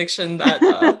media addiction that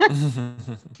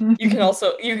you can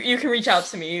also you can reach out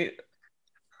to me.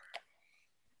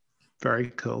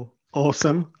 Very cool.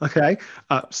 Awesome. Okay.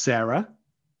 Sarah.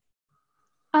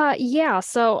 Yeah,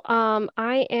 so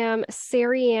I am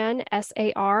Sariane,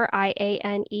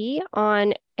 Sariane,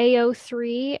 on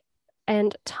AO3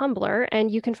 and Tumblr,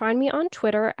 and you can find me on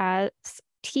Twitter as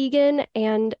Tegan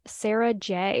and Sarah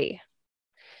J.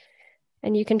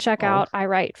 And you can check out, I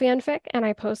write fanfic and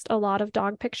I post a lot of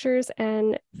dog pictures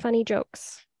and funny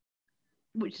jokes.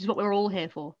 Which is what we're all here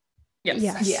for. Yes.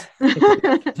 Yes.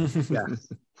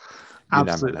 Yes.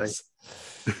 Absolutely.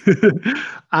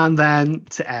 And then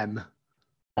to M.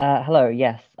 Hello,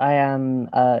 yes, I am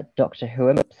Dr.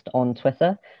 Whoimst on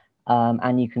Twitter,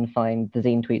 and you can find the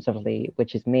Zine tweets, obviously,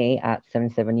 which is me at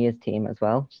 77 Years Team as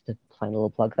well, just a final little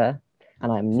plug there.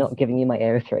 And I'm not giving you my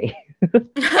AO3.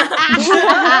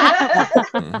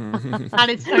 That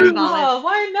is so valid. Oh,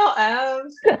 why not, Em?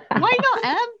 Why not,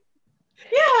 Em?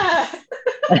 Yeah.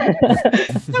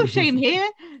 No shame here.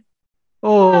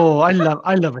 Oh, I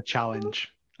love a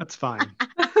challenge. That's fine.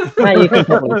 Now you can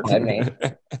probably find me.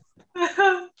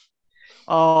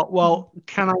 Well,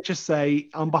 can I just say,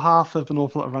 on behalf of An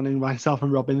Awful Lot of Running, myself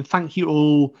and Robin, thank you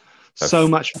all so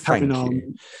much for coming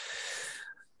on.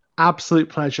 Absolute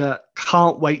pleasure.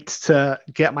 Can't wait to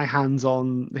get my hands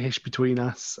on The Hish Between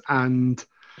Us and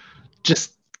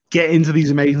just get into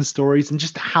these amazing stories and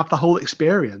just have the whole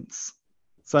experience.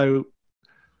 So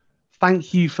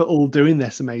thank you for all doing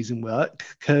this amazing work,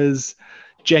 because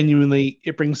genuinely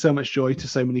it brings so much joy to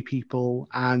so many people,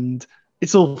 and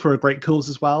it's all for a great cause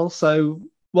as well. So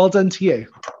well done to you.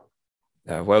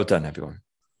 Well done, everyone.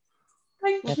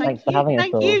 Thanks for having us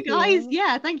all. Thank you, guys.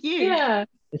 Yeah, thank you. Yeah.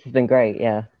 This has been great,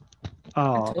 yeah.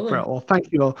 Oh, great. Well,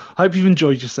 thank you all. Hope you've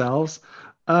enjoyed yourselves.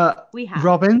 We have.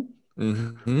 Robin,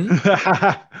 Mm-hmm.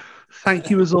 thank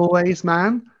you as always,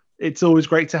 man. It's always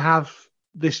great to have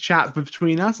this chat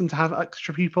between us and to have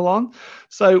extra people on.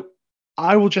 So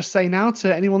I will just say now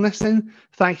to anyone listening,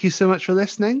 thank you so much for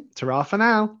listening. Ta-ra for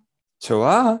now.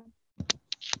 Ta-ra.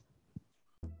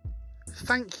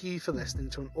 Thank you for listening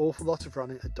to An Awful Lot of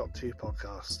Running, a Doctor Who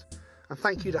podcast. And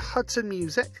thank you to Hudson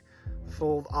Music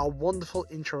for our wonderful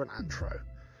intro and outro.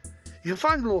 You can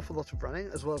find An Awful Lot of Running,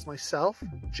 as well as myself,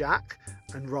 Jack,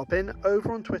 and Robin,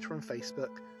 over on Twitter and Facebook,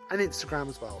 and Instagram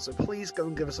as well. So please go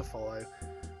and give us a follow.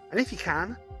 And if you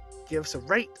can, give us a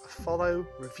rate, a follow,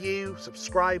 review,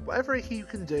 subscribe, whatever you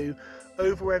can do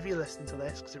over wherever you listen to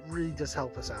this, because it really does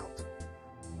help us out.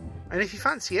 And if you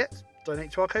fancy it,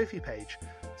 donate to our Ko-fi page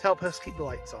to help us keep the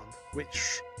lights on,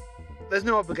 which there's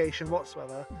no obligation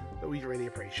whatsoever, but we'd really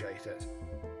appreciate it.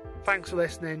 Thanks for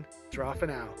listening. Ta-ra for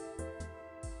now.